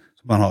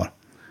man har.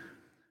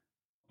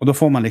 Och då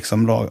får man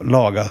liksom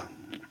laga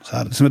så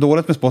här. Det som är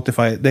dåligt med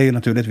Spotify, det är ju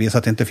naturligtvis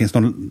att det inte finns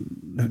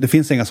det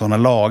finns inga sådana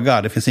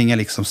lagar, det finns ingen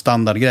liksom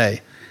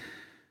standardgrej.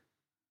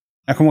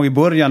 Jag kommer ihåg i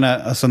början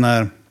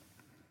när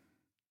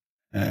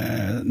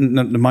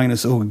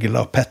Magnus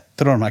Uggla och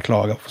Petter och de här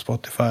klagar på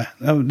Spotify.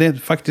 Det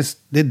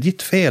är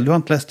ditt fel. Du har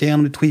inte läst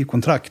igenom ditt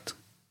skivkontrakt.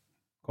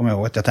 Kommer jag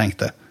ihåg att jag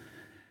tänkte.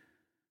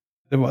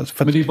 Men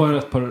det är bara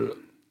ett par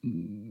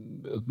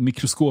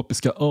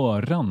mikroskopiska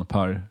öron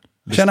per...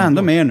 Jag känner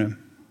ändå mer nu.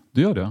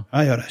 Du gör det? Ja,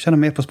 jag gör det. Jag känner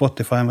mer på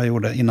Spotify än vad jag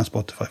gjorde innan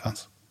Spotify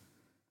fanns.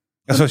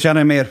 Alltså jag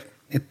känner mer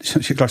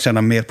klart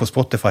tjänar mer på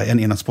Spotify än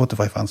innan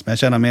Spotify fanns. Men jag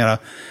tjänar mera...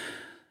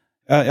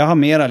 Jag har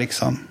mera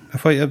liksom.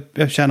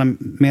 Jag tjänar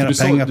mera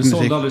pengar på musik. Du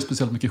sålde aldrig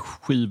speciellt mycket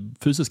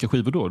fysiska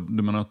skivor då?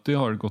 Du menar att det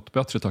har gått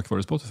bättre tack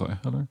vare Spotify,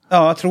 eller?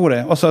 Ja, jag tror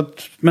det. Och så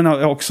men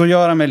också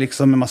göra med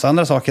liksom med massa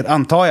andra saker,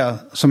 antar jag.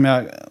 Som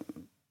jag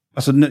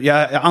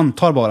jag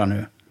antar bara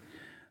nu.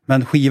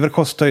 Men skivor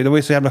kostar ju... Det var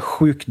ju så jävla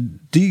sjukt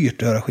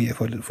dyrt att göra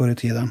skivor förr i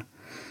tiden.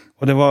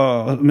 Och det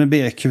var med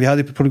BQ, vi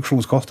hade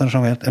produktionskostnader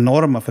som var helt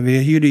enorma. För vi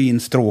hyrde in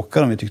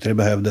stråkar om vi tyckte det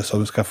behövdes.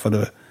 Och vi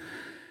skaffade...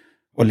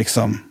 Och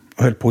liksom...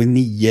 höll på i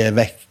 9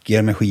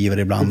 veckor med skivor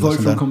ibland. Och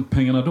varifrån kom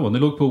pengarna då? Ni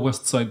låg på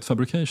Westside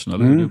Fabrication,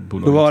 eller?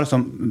 Då var det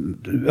som...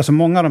 Alltså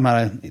många av de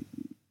här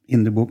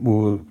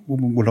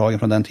indiebolagen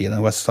från den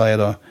tiden, Westside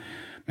och...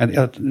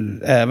 Men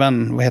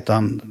även, vad heter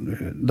han?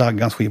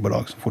 Daggans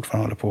skivbolag som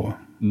fortfarande håller på...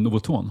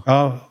 Novoton?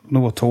 Ja,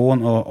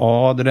 Novoton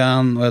och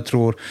Adrian och jag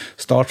tror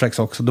Star Trek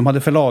också. De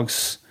hade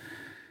förlags...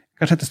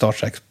 Kanske inte Star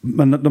Trek,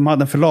 men de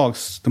hade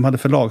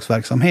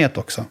förlagsverksamhet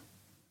också.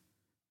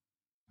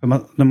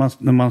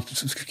 När man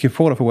skrev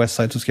på det för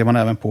Westside så skrev man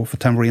även på för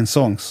Tambourine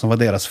Songs som var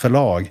deras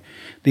förlag.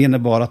 Det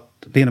innebar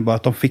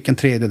att de fick en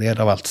tredjedel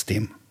av allt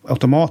STIM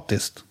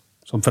automatiskt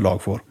som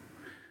förlag får.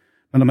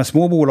 Men de här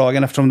små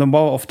bolagen, eftersom de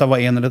ofta var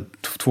 1 eller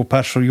 2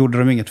 personer, så gjorde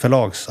de inget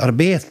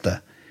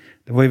förlagsarbete.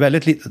 Det var ju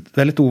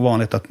väldigt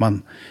ovanligt att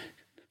man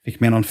fick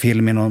med någon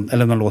film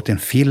eller någon låt i en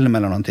film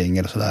eller någonting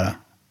eller sådär.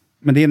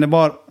 Men det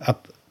innebar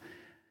att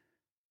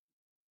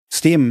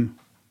STIM,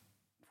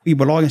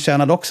 skivbolagen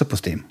tjänade också på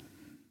STIM.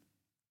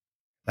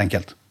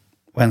 Enkelt.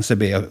 Och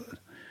NCB.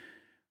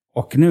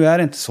 Och nu är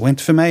det inte så.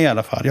 Inte för mig i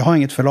alla fall. Jag har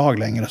inget förlag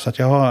längre. Så att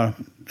jag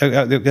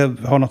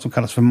har något som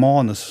kallas för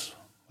manus.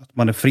 Att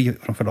man är fri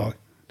från förlag.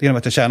 Det innebär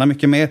att jag tjänar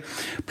mycket mer.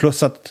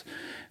 Plus att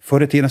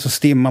förr i tiden så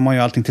stimmar man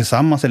ju allting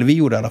tillsammans. Eller vi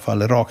gjorde i alla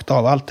fall. Rakt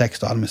av. All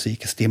text och all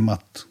musik är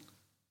stimmat.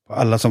 På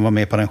alla som var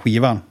med på den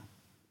skivan.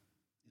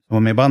 Som var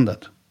med i bandet.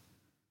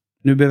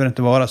 Nu behöver det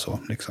inte vara så.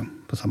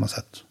 Liksom, på samma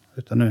sätt.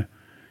 Utan nu.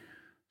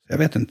 Jag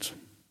vet inte.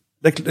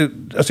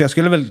 Alltså jag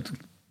skulle väl...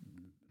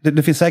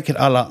 Det finns säkert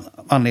alla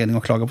anledningar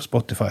att klaga på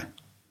Spotify.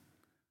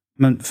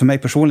 Men för mig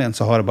personligen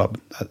så är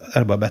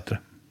det bara bättre.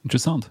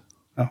 Intressant.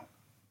 Ja.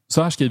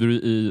 Så här skriver du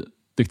i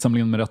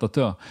diktsamlingen Med rätt att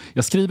dö.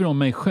 Jag skriver om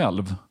mig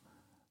själv,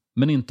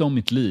 men inte om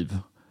mitt liv.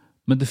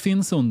 Men det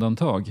finns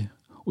undantag.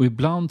 Och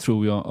ibland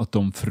tror jag att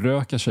de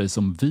förökar sig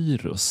som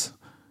virus.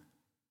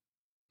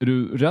 Är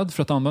du rädd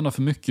för att använda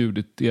för mycket ur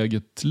ditt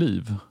eget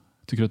liv?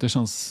 Tycker du att det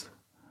känns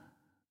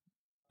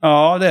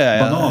det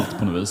är banalt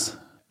på något vis?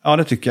 Ja,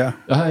 det tycker jag.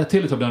 Jag har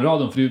tillräckligt av den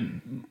radion, för det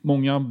är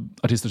många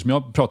artister som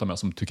jag pratar med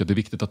som tycker att det är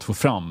viktigt att få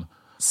fram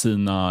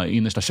sina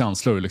innersta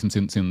känslor, liksom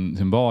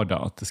sin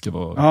vardag. Att det ska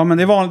vara... Ja, men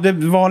det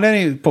är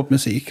vanligare i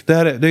popmusik. Det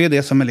är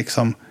det som är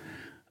liksom...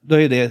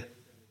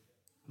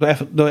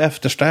 Då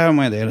eftersträvar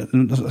man ju det,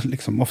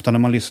 liksom, ofta när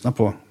man lyssnar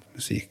på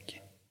musik.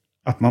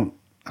 Att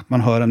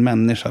man hör en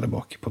människa där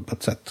bak på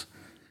ett sätt.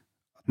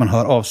 Att man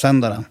hör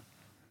avsändaren.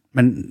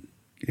 Men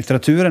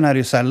litteraturen är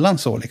ju sällan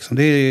så. Liksom.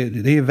 Det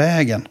är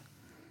vägen.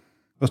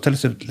 Då ställer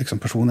sig liksom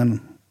personen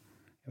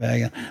i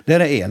vägen. Det är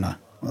det ena.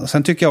 Och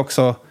sen tycker jag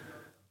också,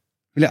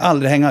 vill jag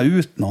aldrig hänga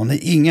ut någon.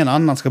 Ingen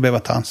annan ska behöva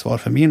ta ansvar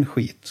för min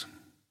skit.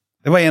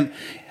 Det var en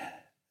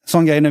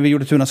sån grej när vi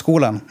gjorde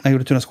Tunaskolan. När jag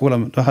gjorde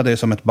Tunaskolan, då hade jag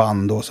som ett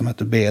band då, som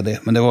hette BD.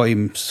 Men det var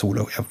i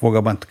solo. Jag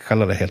vågar bara inte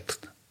kalla det helt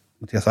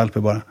Mattias Alper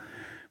bara.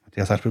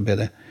 Mattias Alper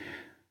BD.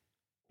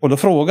 Och då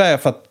frågade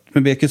jag, för att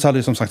med BQ så hade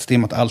jag som sagt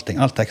stimmat allting.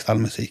 All text, all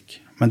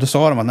musik. Men då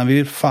sa de att vi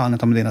vill fan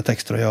inte ha med dina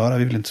texter att göra.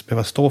 Vi vill inte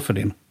behöva stå för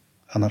din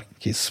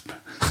anarkism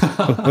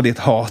och ditt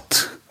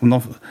hat.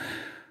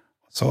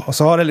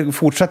 Så har det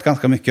fortsatt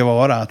ganska mycket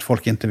vara att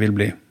folk inte vill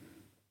bli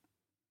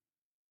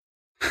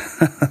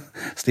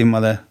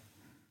stimmade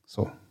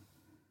så.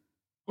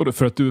 Och det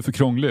för att du är för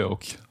krånglig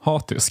och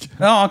hatisk?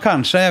 Ja,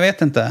 kanske. Jag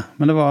vet inte.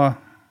 Men det var...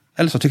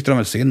 Eller så tyckte de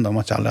väl synd om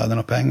att jag aldrig hade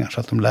några pengar, så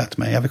att de lät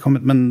mig.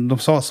 Men de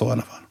sa så i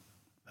alla fall.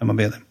 Man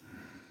ber dem.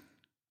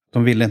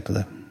 De ville inte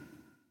det.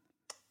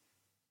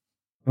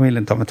 De ville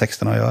inte ha med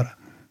texterna att göra.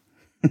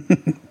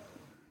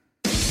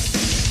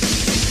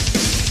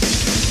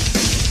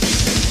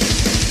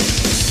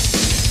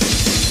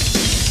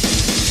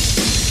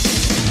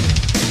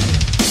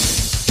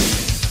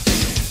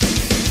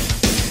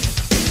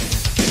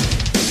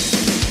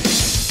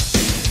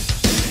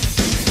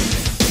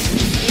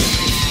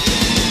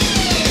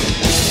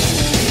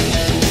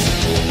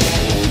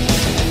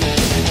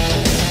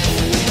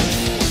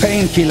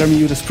 Painkiller med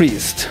Judas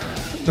Priest.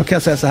 Då kan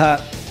jag säga så här.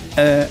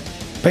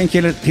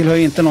 Painkiller tillhör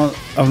ju inte någon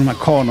av de här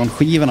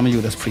kanonskivorna med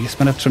Judas Priest.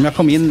 Men eftersom jag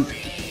kom in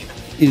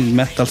i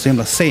metal så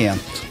himla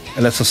sent.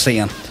 Eller så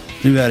sent.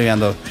 Nu är det ju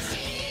ändå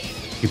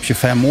typ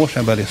 25 år sedan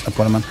jag började lyssna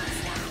på det.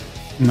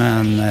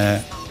 Men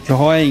då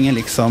har jag ingen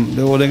liksom...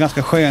 Och det är en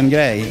ganska skön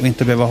grej att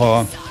inte behöva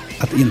ha...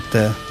 Att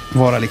inte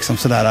vara liksom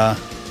sådär...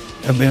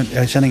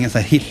 Jag känner ingen så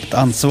här hippt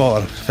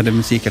ansvar för det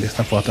musik jag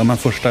lyssnar på. Att men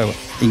första,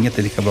 inget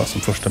är lika bra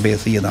som första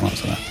B-sidan och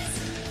sådär.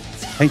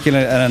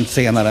 Painkiller är den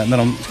senare när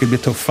de skulle bli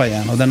tuffa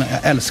igen. Och jag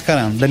älskar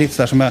den. Det är lite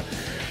sådär som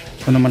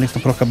Och när man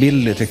lyssnar på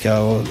rockabilly tycker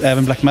jag, och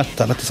även black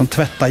metal, att det som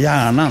tvättar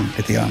hjärnan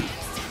lite grann.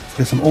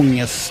 Det är som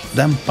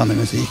ångestdämpande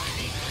musik.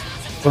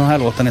 Och den här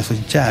låten är så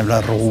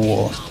jävla rå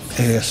och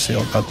ösig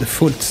och att det är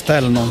fullt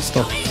ställ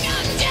nonstop.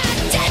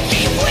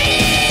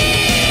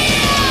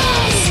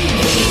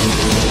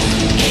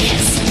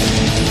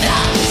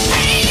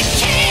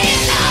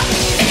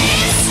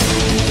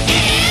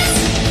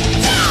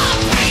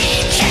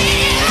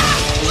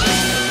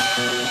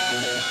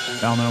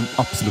 Det är en av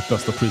de absolut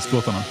bästa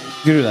Priest-låtarna.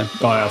 Tycker du det?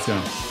 Ja, jag älskar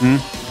den.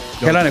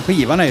 Hela den här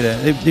skivan är ju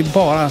det. Det är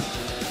bara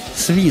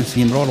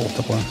svinbra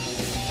låtar på den.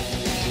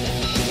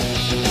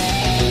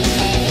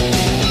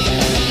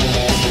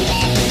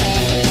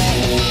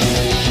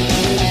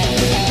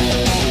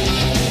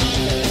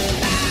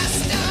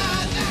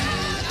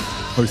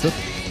 Har du sett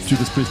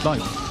Judas Priest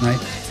live? Nej.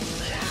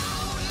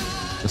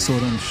 Jag såg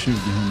den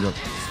 2004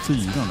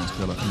 när de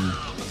spelade i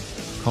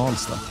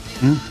Karlstad.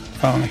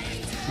 Fan.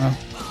 Ja.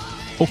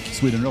 Och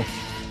Sweden Rock.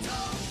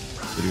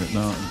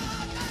 När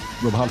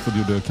Rob Halford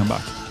gjorde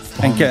comeback.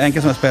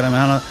 Enke som jag spelar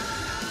med,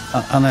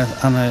 han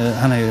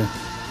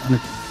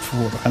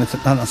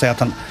säger att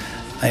han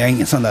är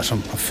ingen sån där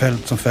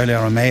som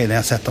följer av mig. Jag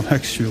har sett dem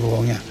högst 20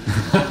 gånger.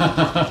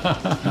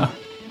 Ja.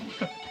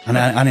 Han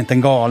är inte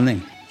en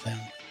galning.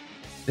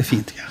 Det är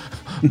fint tycker jag.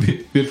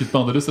 Vilket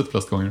band har du sett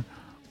flest gånger?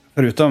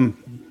 Förutom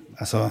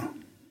alltså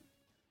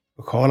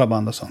lokala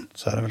band och sånt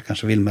så är det väl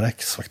kanske Wilmer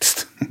X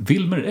faktiskt.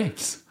 Wilmer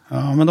X?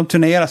 Ja, men de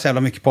turnerar så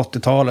jävla mycket på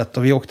 80-talet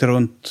och vi åkte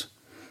runt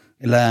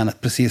i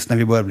länet precis när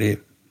vi började bli,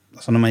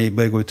 alltså när man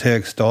började gå ut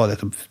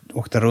högstadiet och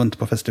åkte runt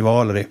på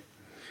festivaler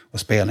och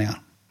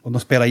spelningar. Och de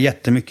spelar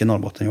jättemycket i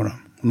Norrbotten, gjorde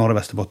de. Norr- och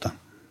Västerbotten.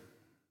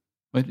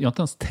 Jag har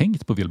inte ens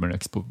tänkt på Wilmer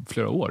X på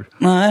flera år.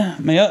 Nej,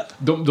 men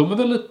De är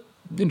väldigt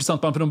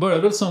intressant band, för de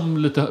började väl som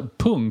lite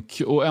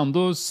punk och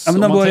ändå, ja, om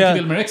man tänker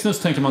Wilmer X nu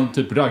så tänker man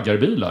typ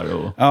raggarbilar.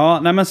 Och... Ja,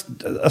 nej men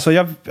alltså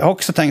jag har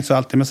också tänkt så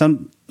alltid, men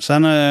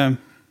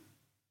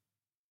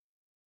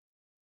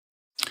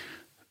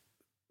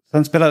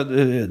sen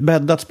spelade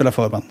Bäddat spelar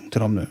förband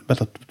till dem nu.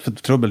 Bäddat för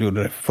Trubbel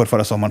gjorde det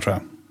förra sommaren tror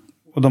jag.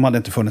 Och de hade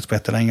inte funnits på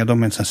jättelänge.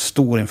 De är en sån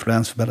stor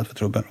influens för Bäddat för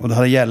Trubbel. Och det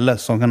hade Gälle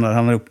som han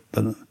hade upp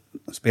en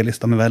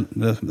spellista med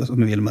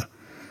Wilmer.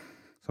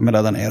 Som jag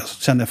laddade ner. Och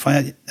så kände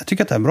jag, jag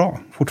tycker att det är bra.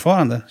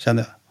 Fortfarande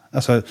kände jag.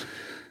 Alltså,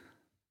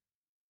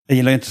 jag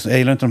gillar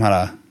inte de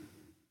här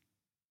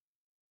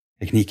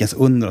teknikens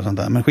under och sånt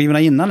där. Men skivorna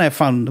innan de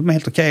är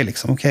helt okej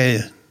liksom.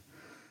 Okej.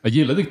 Jag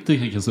gillade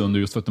teknikens under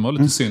just för att de var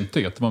lite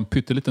syntiga. Det var en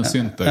pytteliten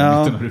synt där i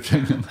mitten av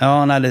refrängen.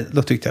 Ja, nej,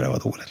 då tyckte jag det var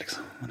dåligt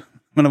liksom.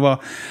 Men det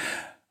var...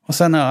 Och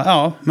sen,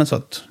 men så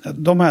att...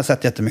 De har jag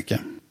sett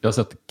jättemycket. Jag har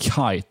sett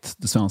Kite,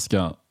 det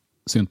svenska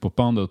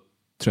syntpopbandet,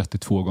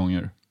 32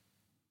 gånger.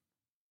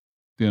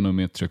 Det är nog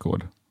mitt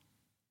rekord.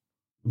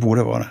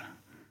 Borde vara det.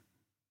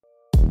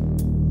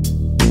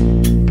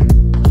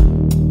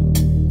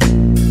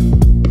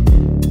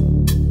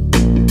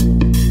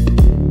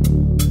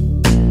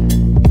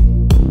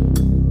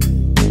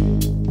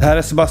 Det här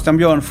är Sebastian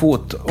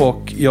Björnfot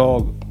och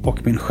jag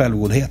och min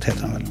självgodhet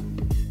heter han väl.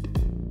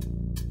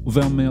 Och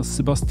vem är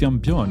Sebastian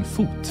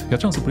Björnfot?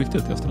 Heter han så på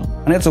riktigt i efternamn?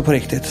 Han heter så på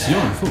riktigt.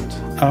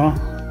 Björnfot? Ja,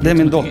 det är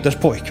min dotters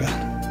pojkvän.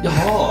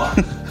 Jaha!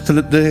 Så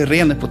det är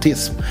ren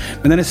nepotism.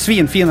 Men den är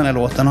svinfin den här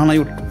låten. Han har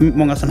gjort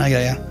många sådana här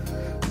grejer.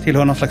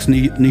 Tillhör någon slags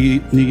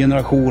ny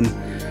generation.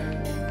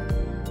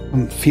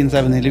 De finns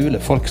även i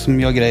Luleå. Folk som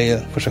gör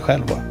grejer för sig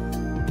själva.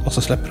 Och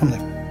så släpper de det.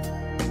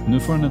 Nu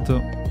får han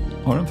inte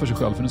ha den för sig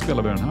själv, för nu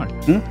spelar vi den här.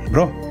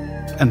 Bra.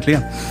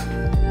 Äntligen.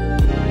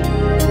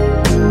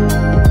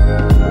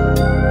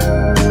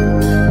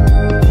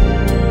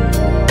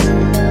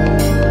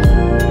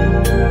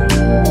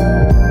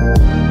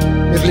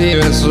 Mitt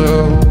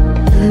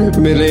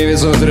liv är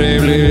så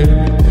trevligt.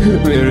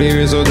 Mitt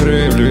liv är så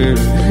trevligt.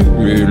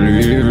 Mitt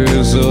liv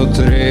är så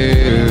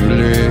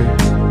trevligt.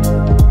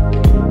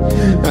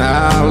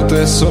 Allt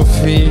är så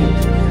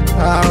fint.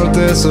 Allt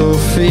är så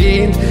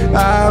fint.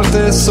 Allt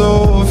är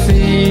så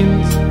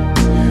fint.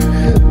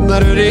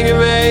 När du ringer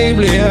mig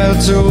blir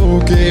jag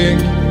tokig.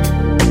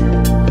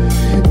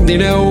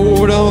 Dina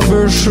ord de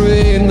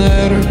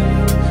försvinner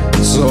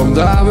som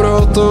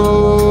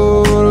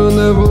dammråttor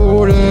under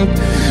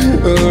bordet.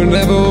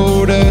 Under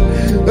bordet,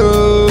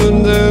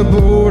 under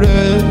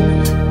bordet.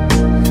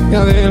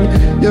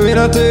 Jag vill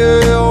att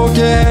du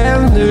åker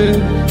hem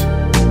nu.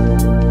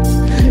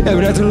 Jag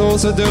vill att du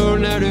låser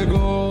dörren när du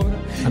går.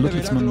 Han låter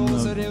lite som en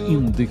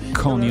indie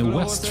Kanye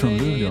West från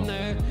Luleå.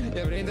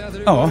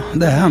 Ja,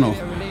 det är han nog.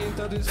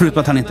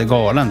 Förutom att han inte är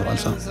galen då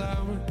alltså.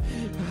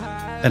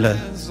 Eller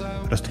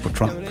röstar på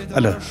Trump.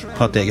 Eller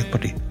har ett eget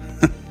parti.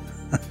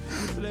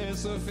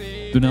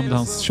 Du nämnde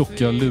hans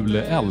tjocka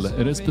Luleå-L.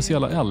 Är det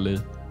speciella L i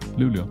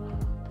Luleå?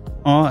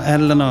 Ja,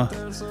 eller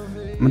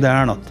men det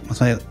är något. Man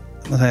säger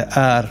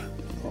är.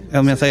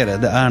 Om jag säger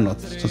det är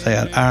något. Så säger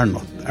jag är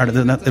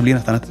något. Det blir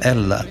nästan ett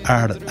L där.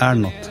 Är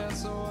något.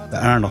 Det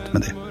är något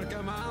med det.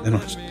 Det är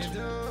något.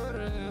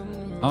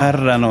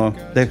 R:en och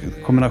det är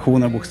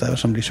kombinationer av bokstäver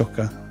som blir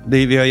tjocka.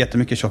 Vi har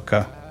jättemycket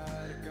tjocka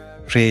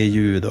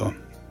re-ljud och...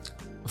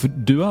 För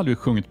du har aldrig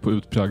sjungit på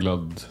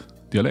utpräglad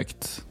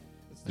dialekt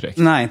direkt.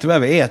 Nej, inte vad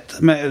jag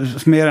vet. Men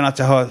mer än att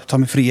jag har tagit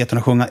mig friheten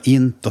att sjunga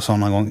int och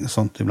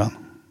sånt ibland.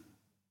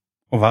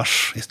 Och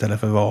vars istället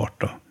för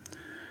vart och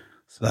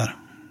sådär.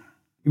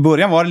 I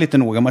början var det lite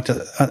noga med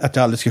att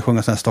jag aldrig skulle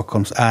sjunga sån här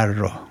Stockholms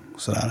R och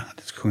sådär. Att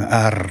jag skulle sjunga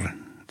R,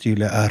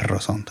 tydliga R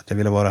och sånt. Att jag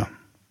ville vara...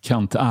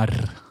 Kent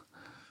R.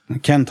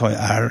 Kent har ju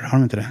R, har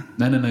de inte det?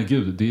 Nej,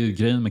 gud. Det är ju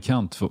grejen med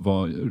Kent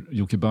var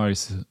Jocke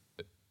Bergs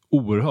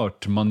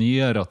oerhört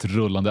manierat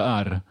rullande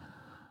R.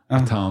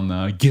 Att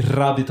han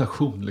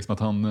gravitation, liksom att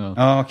han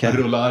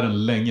rullar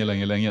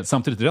R:en länge.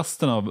 Samtidigt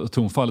resten av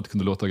tonfallet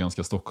kunde låta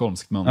ganska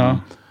stockholmskt, men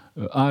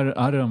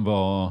R:en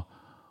var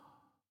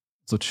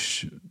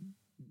sorts...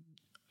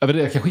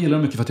 Jag kanske gillar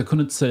det mycket för att jag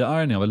kunde inte säga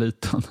R när jag var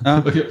liten.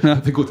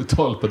 Jag fick gå till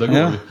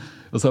talpedagog.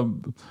 Och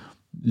så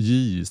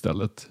J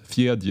istället.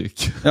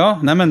 Fjedjik. Ja,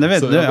 nej men det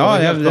vet du. Jag var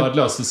helt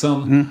värdelös.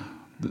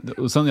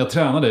 Och sen jag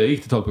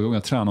gick till talpedagog,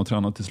 jag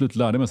tränade. Till slut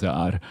lärde jag mig säga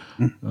R.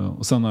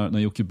 Och sen när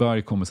Jocke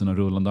Berg kom med sina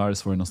rullande R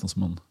så var det nästan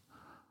som en...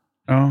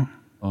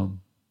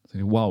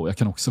 Wow, jag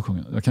kan också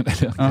sjunga. Jag kan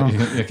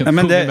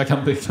men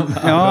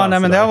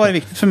det har varit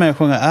viktigt för mig att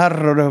sjunga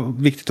R, och det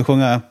är viktigt att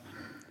sjunga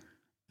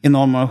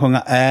enormt att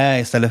sjunga Ä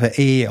istället för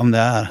E om det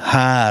är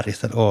här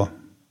istället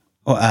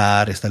och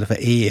är istället för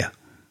E.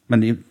 Men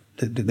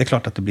det är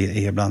klart att det blir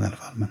E ibland i alla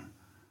fall. Men...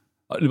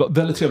 Det var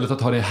väldigt trevligt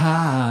att ha det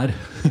här.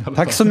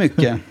 Tack så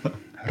mycket.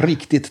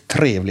 Riktigt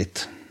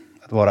trevligt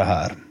att vara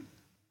här.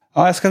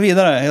 Ja, jag ska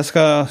vidare. Jag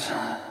ska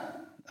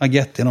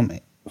agett genom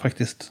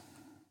faktiskt.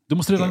 Du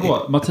måste redan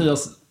gå.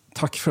 Mattias,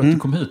 tack för att du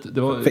kom hit.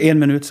 Det var... För 1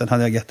 minut sedan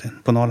hade jag agett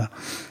på Nala.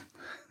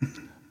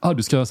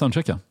 Du ska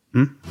soundchecka.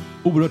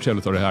 Oerhört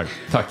trevligt att ha det här.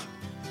 Tack.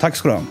 Tack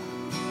ska du ha.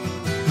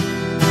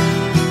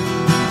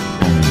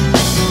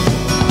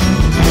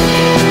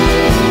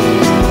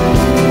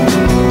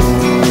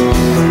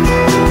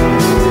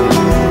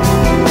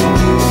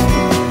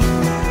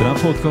 Den här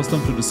podcasten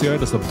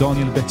producerades av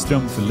Daniel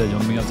Bäckström för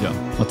Lejon Media.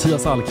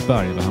 Mattias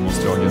Alkberg var hemma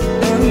hos Drage.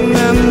 En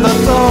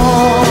enda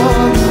dag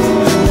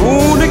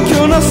borde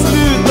kunna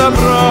sluta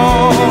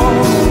bra.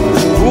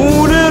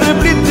 Borde det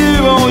bli du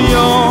och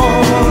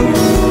jag.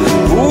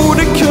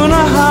 Borde kunna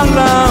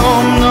handla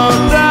om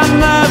något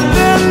annat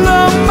än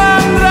de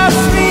andra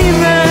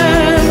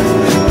svinen.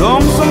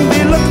 De som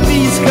vill att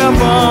vi ska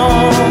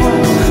vara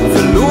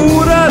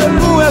förlorade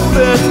på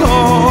ett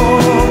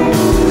hav.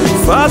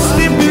 Fast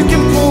i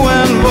byggen på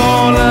en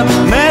val,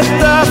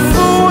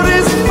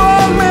 metaforiskt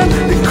val, men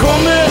det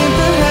kommer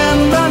inte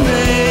hända,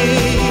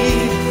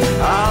 nej.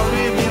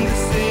 Aldrig vinner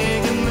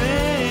segern,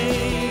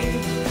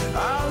 nej.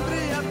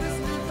 Aldrig att det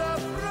slutar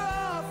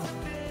bra för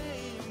dig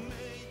och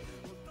mig.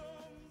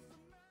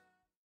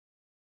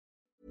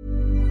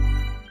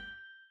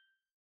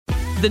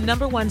 The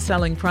 #1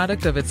 selling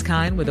product of its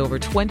kind with over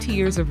 20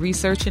 years of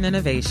research and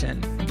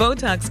innovation.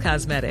 Botox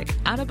Cosmetic,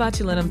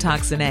 onabotulinum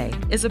toxin A,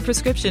 is a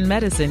prescription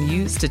medicine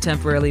used to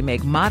temporarily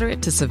make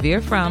moderate to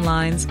severe frown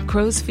lines,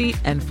 crow's feet,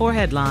 and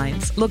forehead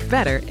lines look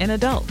better in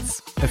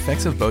adults.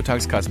 Effects of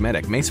Botox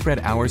Cosmetic may spread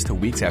hours to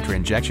weeks after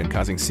injection,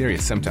 causing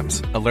serious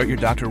symptoms. Alert your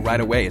doctor right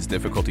away as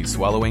difficulty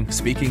swallowing,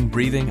 speaking,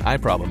 breathing, eye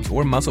problems,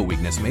 or muscle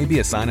weakness may be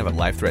a sign of a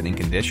life-threatening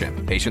condition.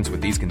 Patients with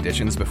these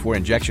conditions before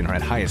injection are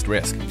at highest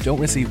risk. Don't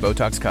receive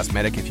Botox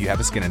Cosmetic if you have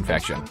a skin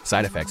infection.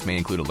 Side effects may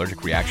include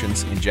allergic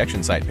reactions,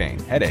 injection site pain,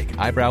 headache,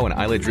 eyebrow and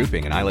eyelid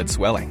drooping, and eyelid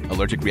swelling.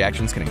 Allergic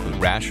reactions can include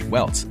rash,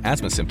 welts,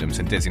 asthma symptoms,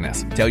 and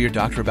dizziness. Tell your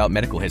doctor about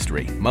medical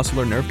history,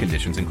 muscle or nerve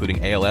conditions including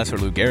ALS or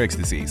Lou Gehrig's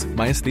disease,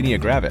 myasthenia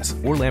gravis,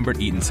 or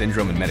Lambert-Eaton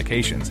syndrome and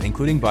medications,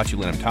 including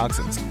botulinum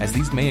toxins, as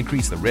these may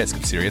increase the risk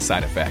of serious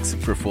side effects.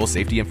 For full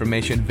safety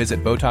information,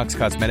 visit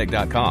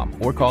BotoxCosmetic.com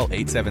or call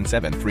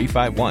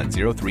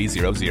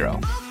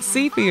 877-351-0300.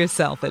 See for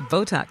yourself at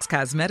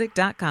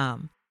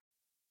BotoxCosmetic.com.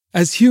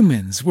 As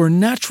humans, we're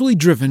naturally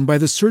driven by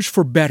the search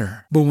for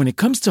better. But when it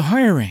comes to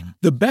hiring,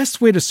 the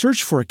best way to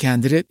search for a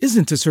candidate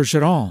isn't to search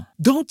at all.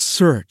 Don't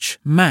search,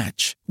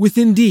 match with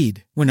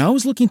Indeed. When I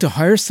was looking to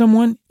hire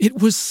someone,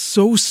 it was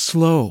so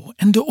slow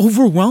and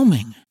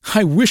overwhelming.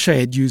 I wish I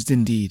had used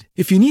Indeed.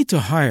 If you need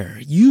to hire,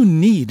 you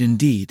need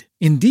Indeed.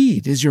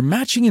 Indeed is your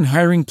matching and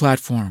hiring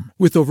platform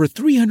with over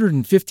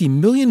 350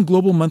 million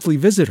global monthly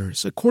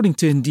visitors, according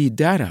to Indeed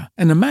data,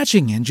 and a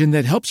matching engine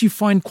that helps you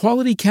find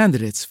quality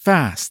candidates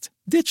fast.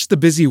 Ditch the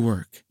busy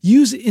work.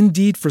 Use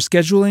Indeed for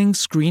scheduling,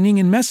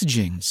 screening, and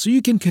messaging so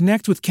you can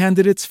connect with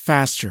candidates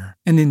faster.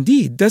 And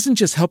Indeed doesn't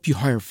just help you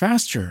hire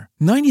faster.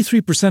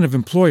 93% of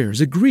employers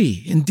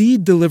agree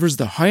Indeed delivers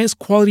the highest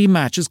quality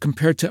matches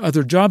compared to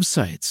other job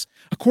sites,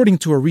 according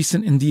to a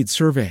recent Indeed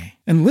survey.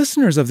 And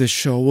listeners of this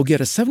show will get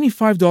a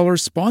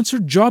 $75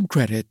 sponsored job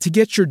credit to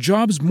get your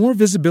jobs more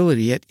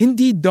visibility at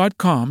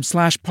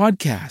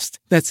Indeed.com/podcast.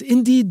 That's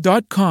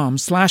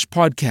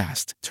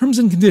Indeed.com/podcast. Terms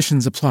and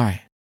conditions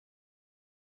apply.